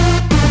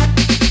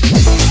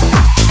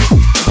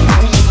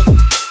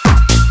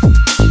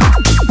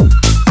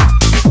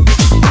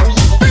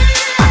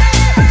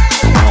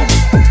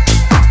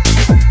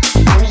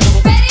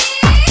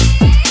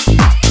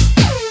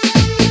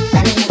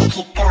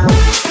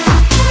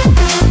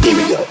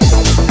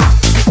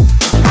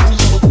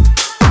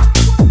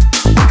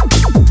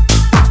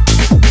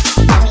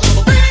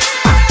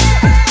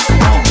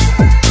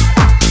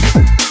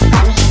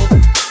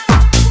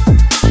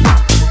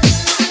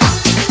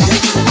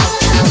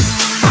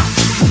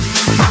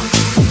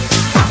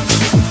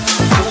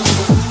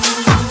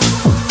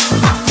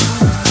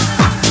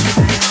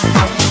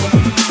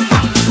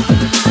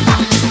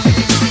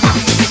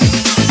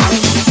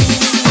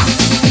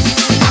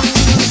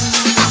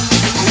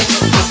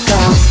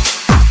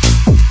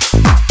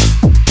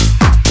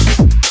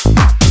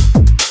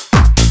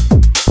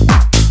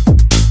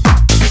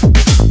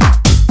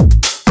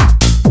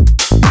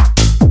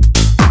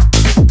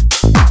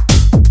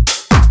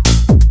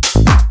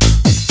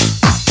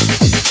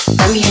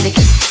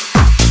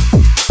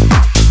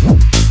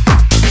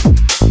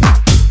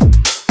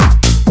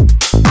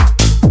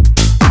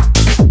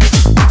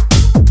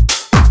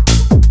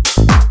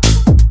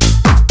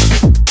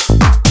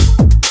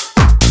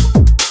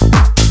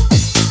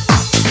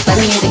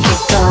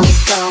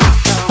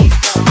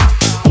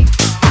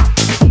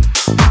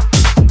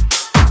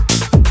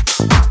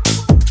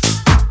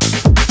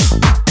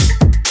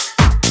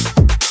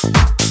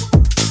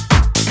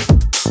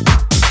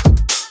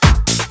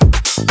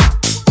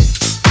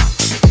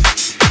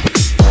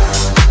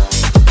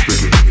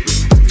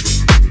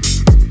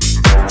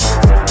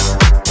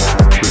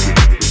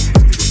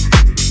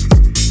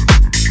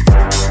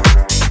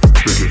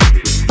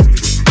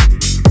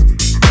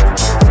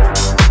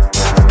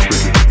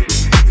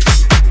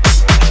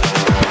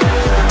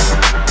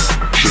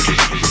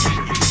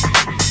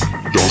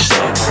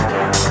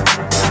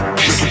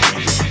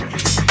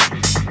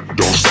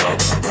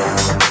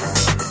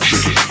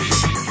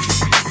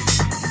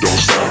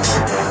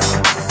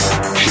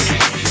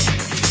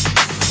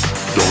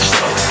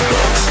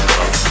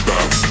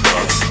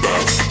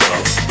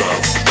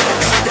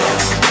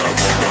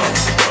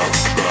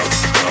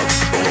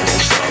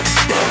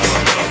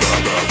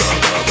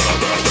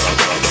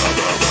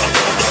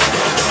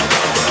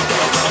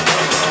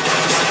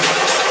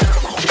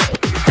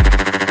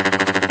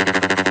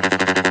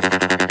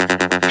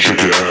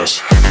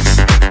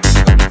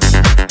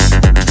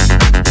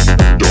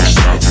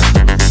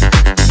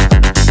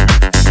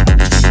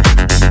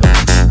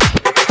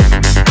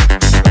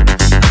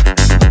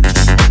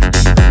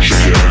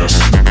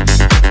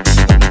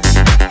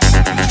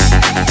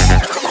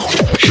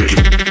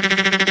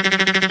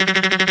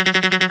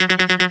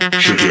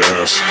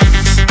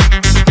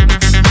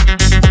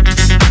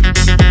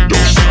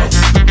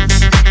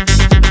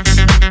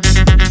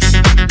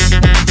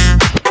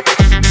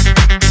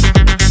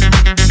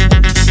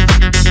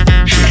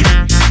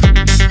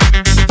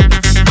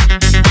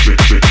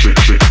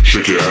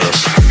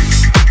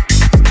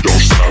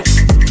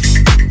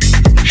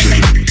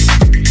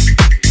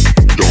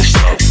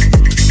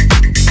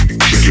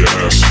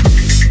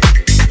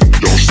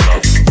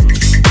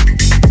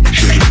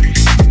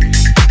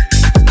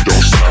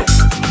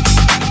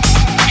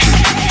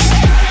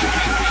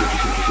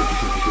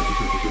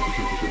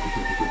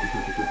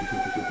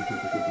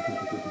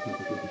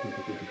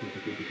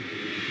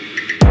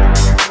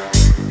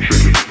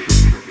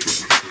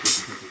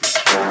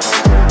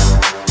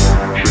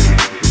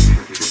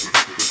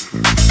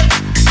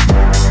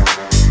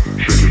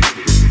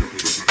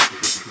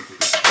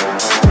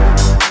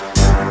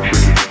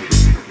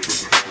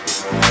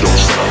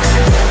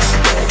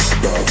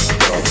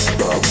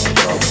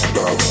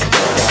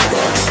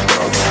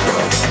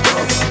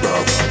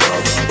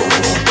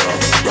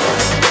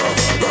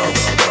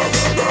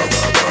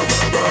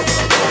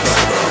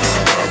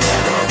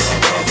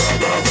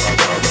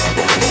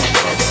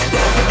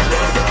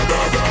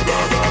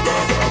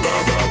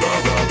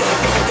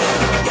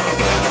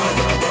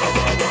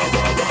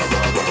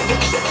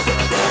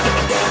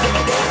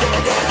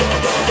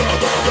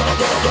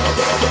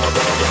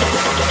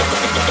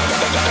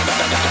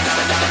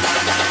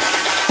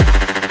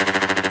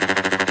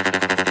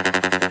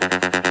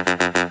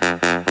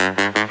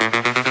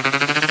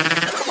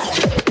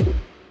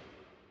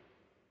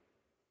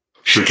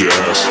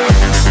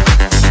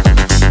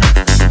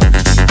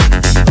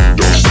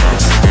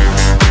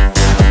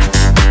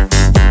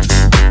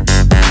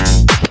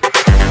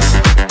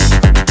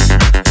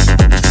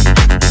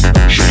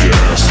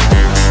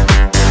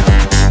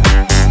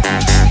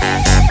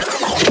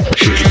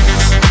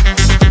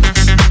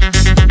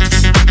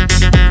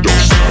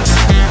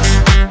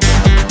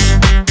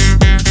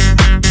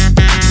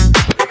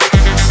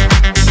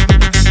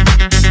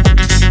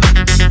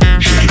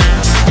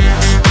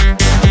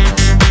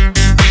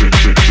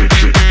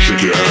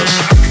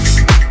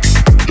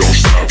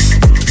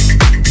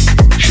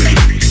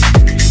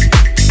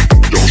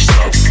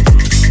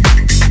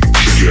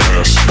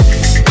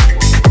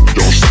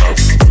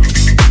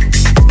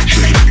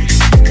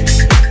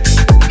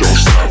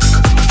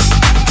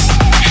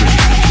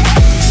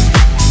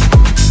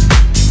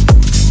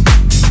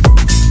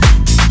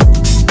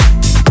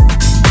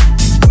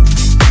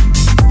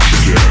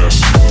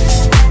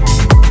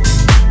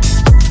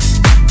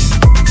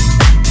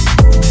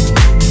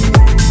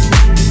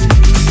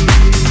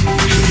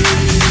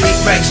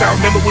 racks, I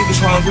remember we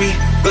was hungry.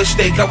 Good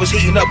steak, I was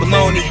heating up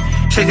bologna.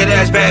 Shake that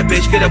ass, bad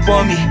bitch, get up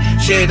on me.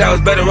 Shit, I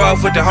was better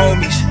off with the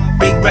homies.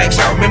 Big racks,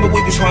 I remember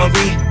we was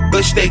hungry.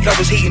 Good steak, I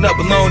was heating up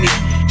bologna.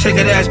 Shake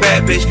that ass,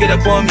 bad bitch, get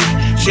up on me.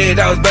 Shit,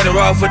 I was better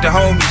off with the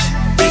homies.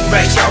 Big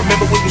racks, I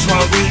remember we was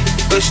hungry.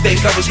 Good steak,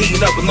 I was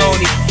heating up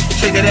bologna.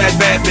 Shake that ass,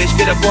 bad bitch,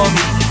 get up on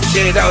me.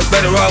 Shit, I was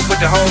better off with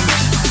the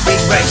homies.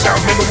 Big racks, I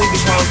remember we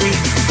was hungry.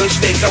 Good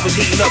steak, I was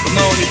heating up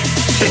bologna.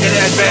 Shake that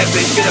ass, bad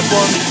bitch, get up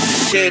on me.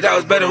 Shit, I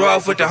was better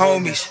off with the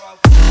homies.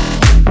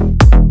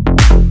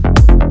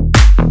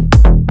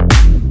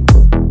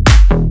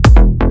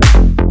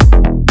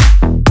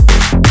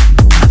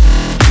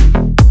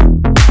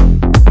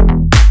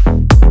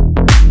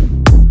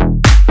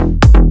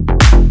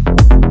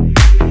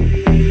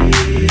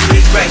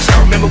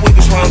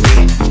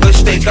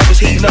 I was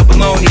heating up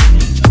bologna.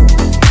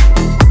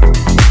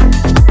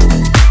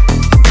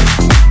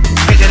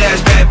 Take that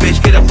ass, bad bitch,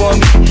 get up on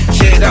me.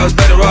 Shit, I was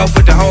better off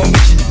with the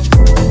homies.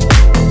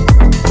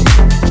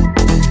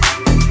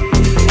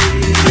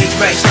 Big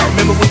racks, I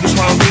remember we was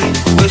hungry.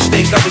 Good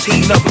steak, I was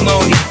heating up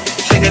bologna.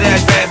 Take that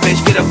ass, bad bitch,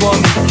 get up on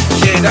me.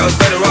 Shit, I was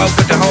better off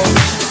with the homies.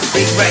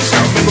 Big racks,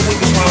 I remember we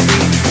was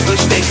hungry. Good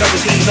steak, I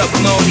was heating up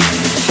bologna.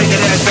 Take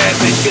that ass, bad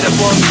bitch, get up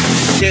on me.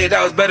 Shit,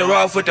 I was better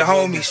off with the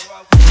homies.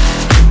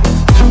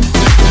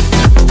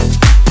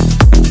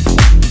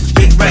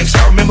 Racks,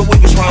 I remember we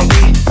was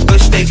hungry. Good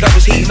steak, I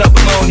was heating up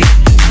bologna.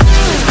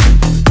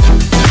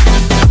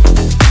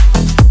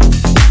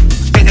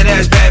 Take that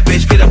ass, bad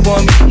bitch, get up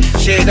on me.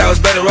 Shit, I was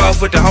better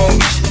off with the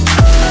homies.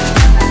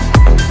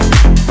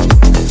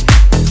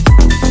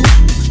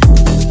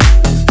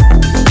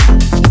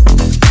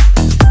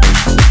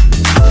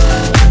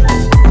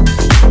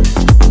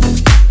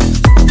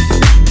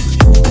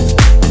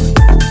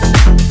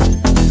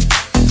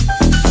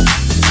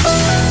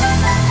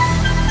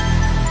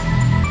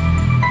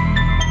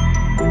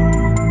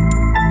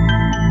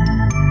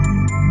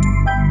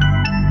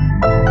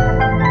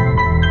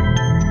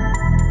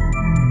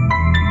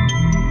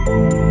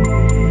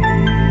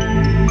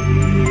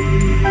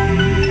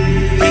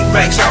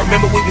 I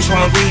remember we was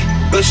hungry.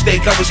 Good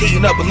steak, I was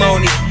heating up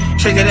bologna.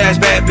 Shake that ass,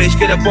 bad bitch,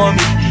 get up on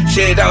me.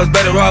 Shit, I was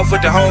better off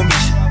with the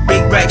homies.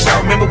 Big racks, I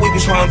remember we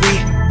was hungry.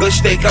 Good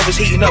steak, I was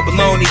heating up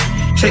bologna.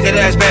 Shake that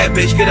ass, bad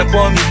bitch, get up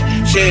on me.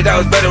 Shit, I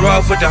was better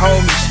off with the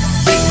homies.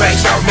 Big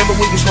racks, I remember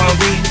we was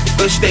hungry.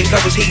 Good steak, I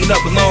was heating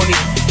up bologna.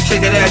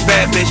 Shake that ass,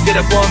 bad bitch, get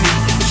up on me.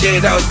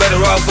 Shit, I was better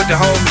off with the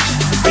homies.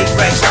 Big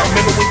racks, I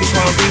remember we was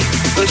hungry.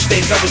 Good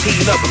steak, I was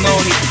heating up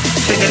bologna.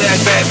 Shake that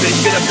ass, bad bitch,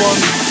 get up on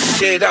me.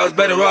 Shit, I was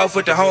better off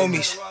with the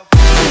homies.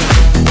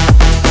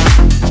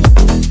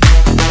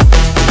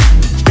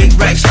 Big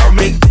racks, I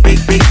remember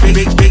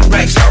big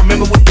racks, I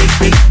remember with big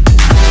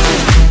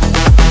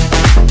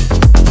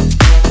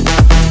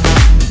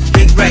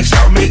racks,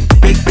 I remember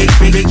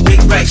big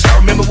racks, I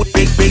remember with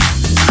big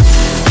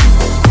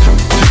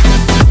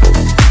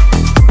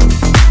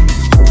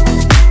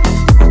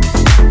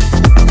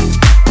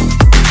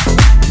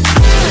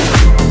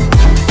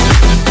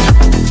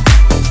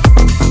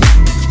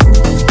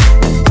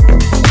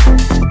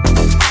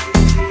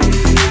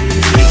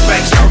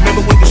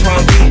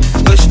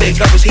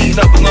I was heating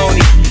up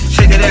bologna.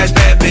 Shake that ass,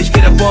 bad bitch,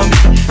 get up on me.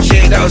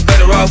 Shit, I was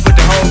better off with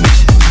the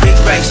homies. Big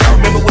racks, I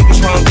remember we was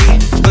hungry.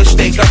 Good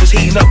steak, I was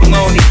heating up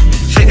bologna.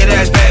 Shake that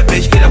ass, bad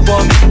bitch, get up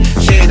on me.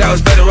 Shit, I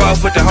was better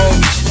off with the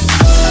homies.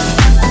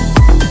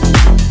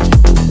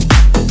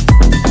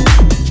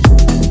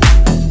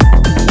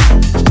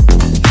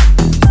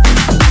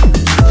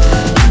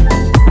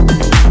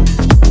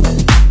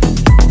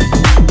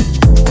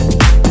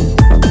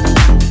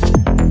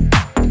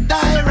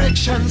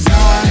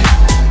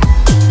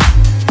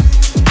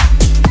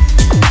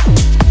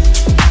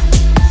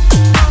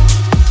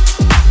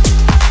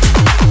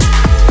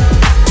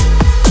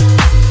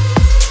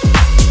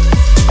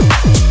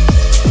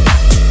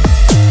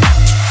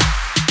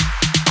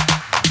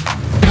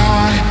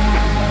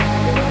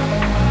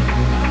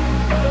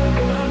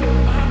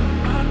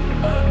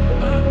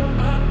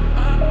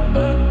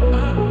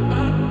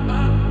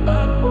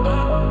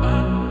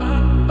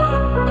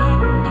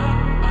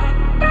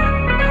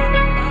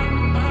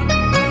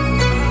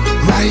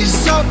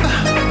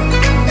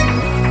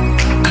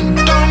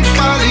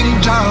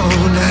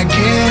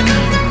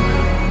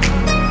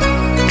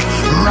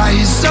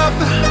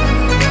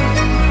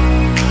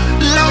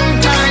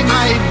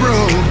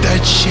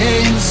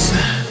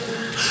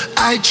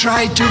 I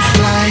tried to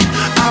fly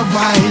a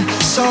while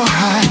so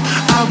high,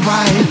 a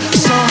while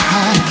so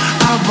high,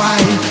 a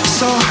while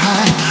so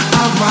high,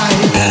 a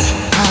while high,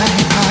 high,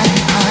 high,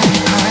 high,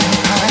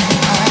 high,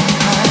 high,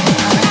 high,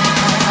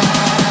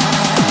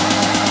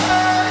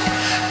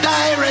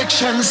 high.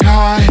 Directions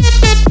high.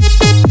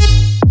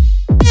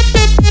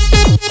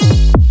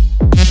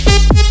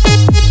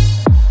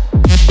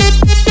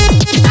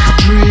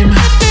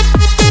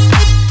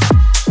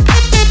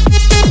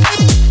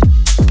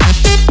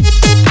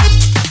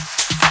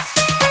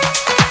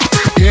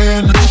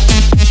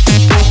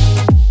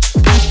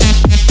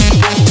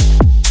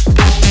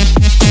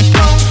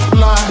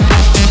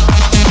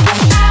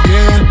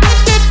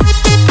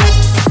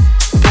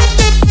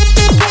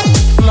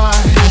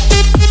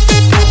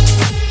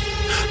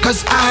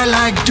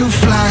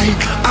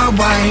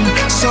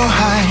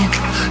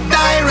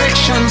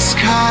 direction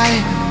sky.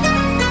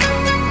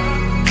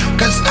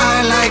 'Cause I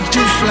like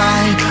to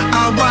fly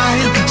a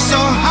while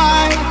so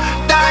high,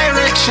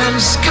 direction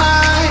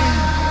sky.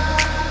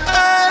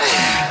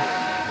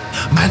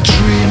 My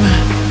dream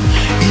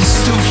is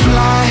to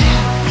fly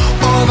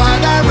over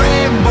the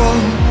rainbow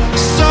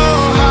so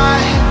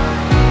high.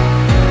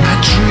 My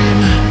dream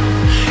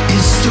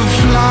is to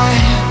fly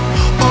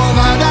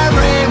over the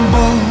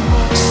rainbow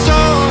so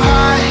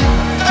high.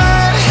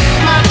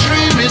 My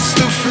dream is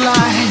to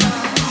fly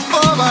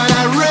over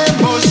the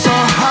rainbow so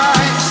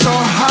high, so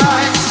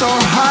high, so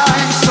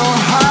high, so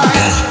high.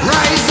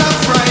 Rise up,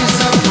 rise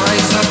up,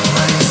 rise up,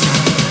 rise up.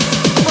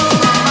 For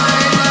my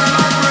mind and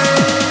my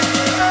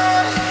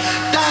brain,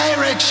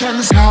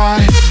 directions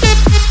high.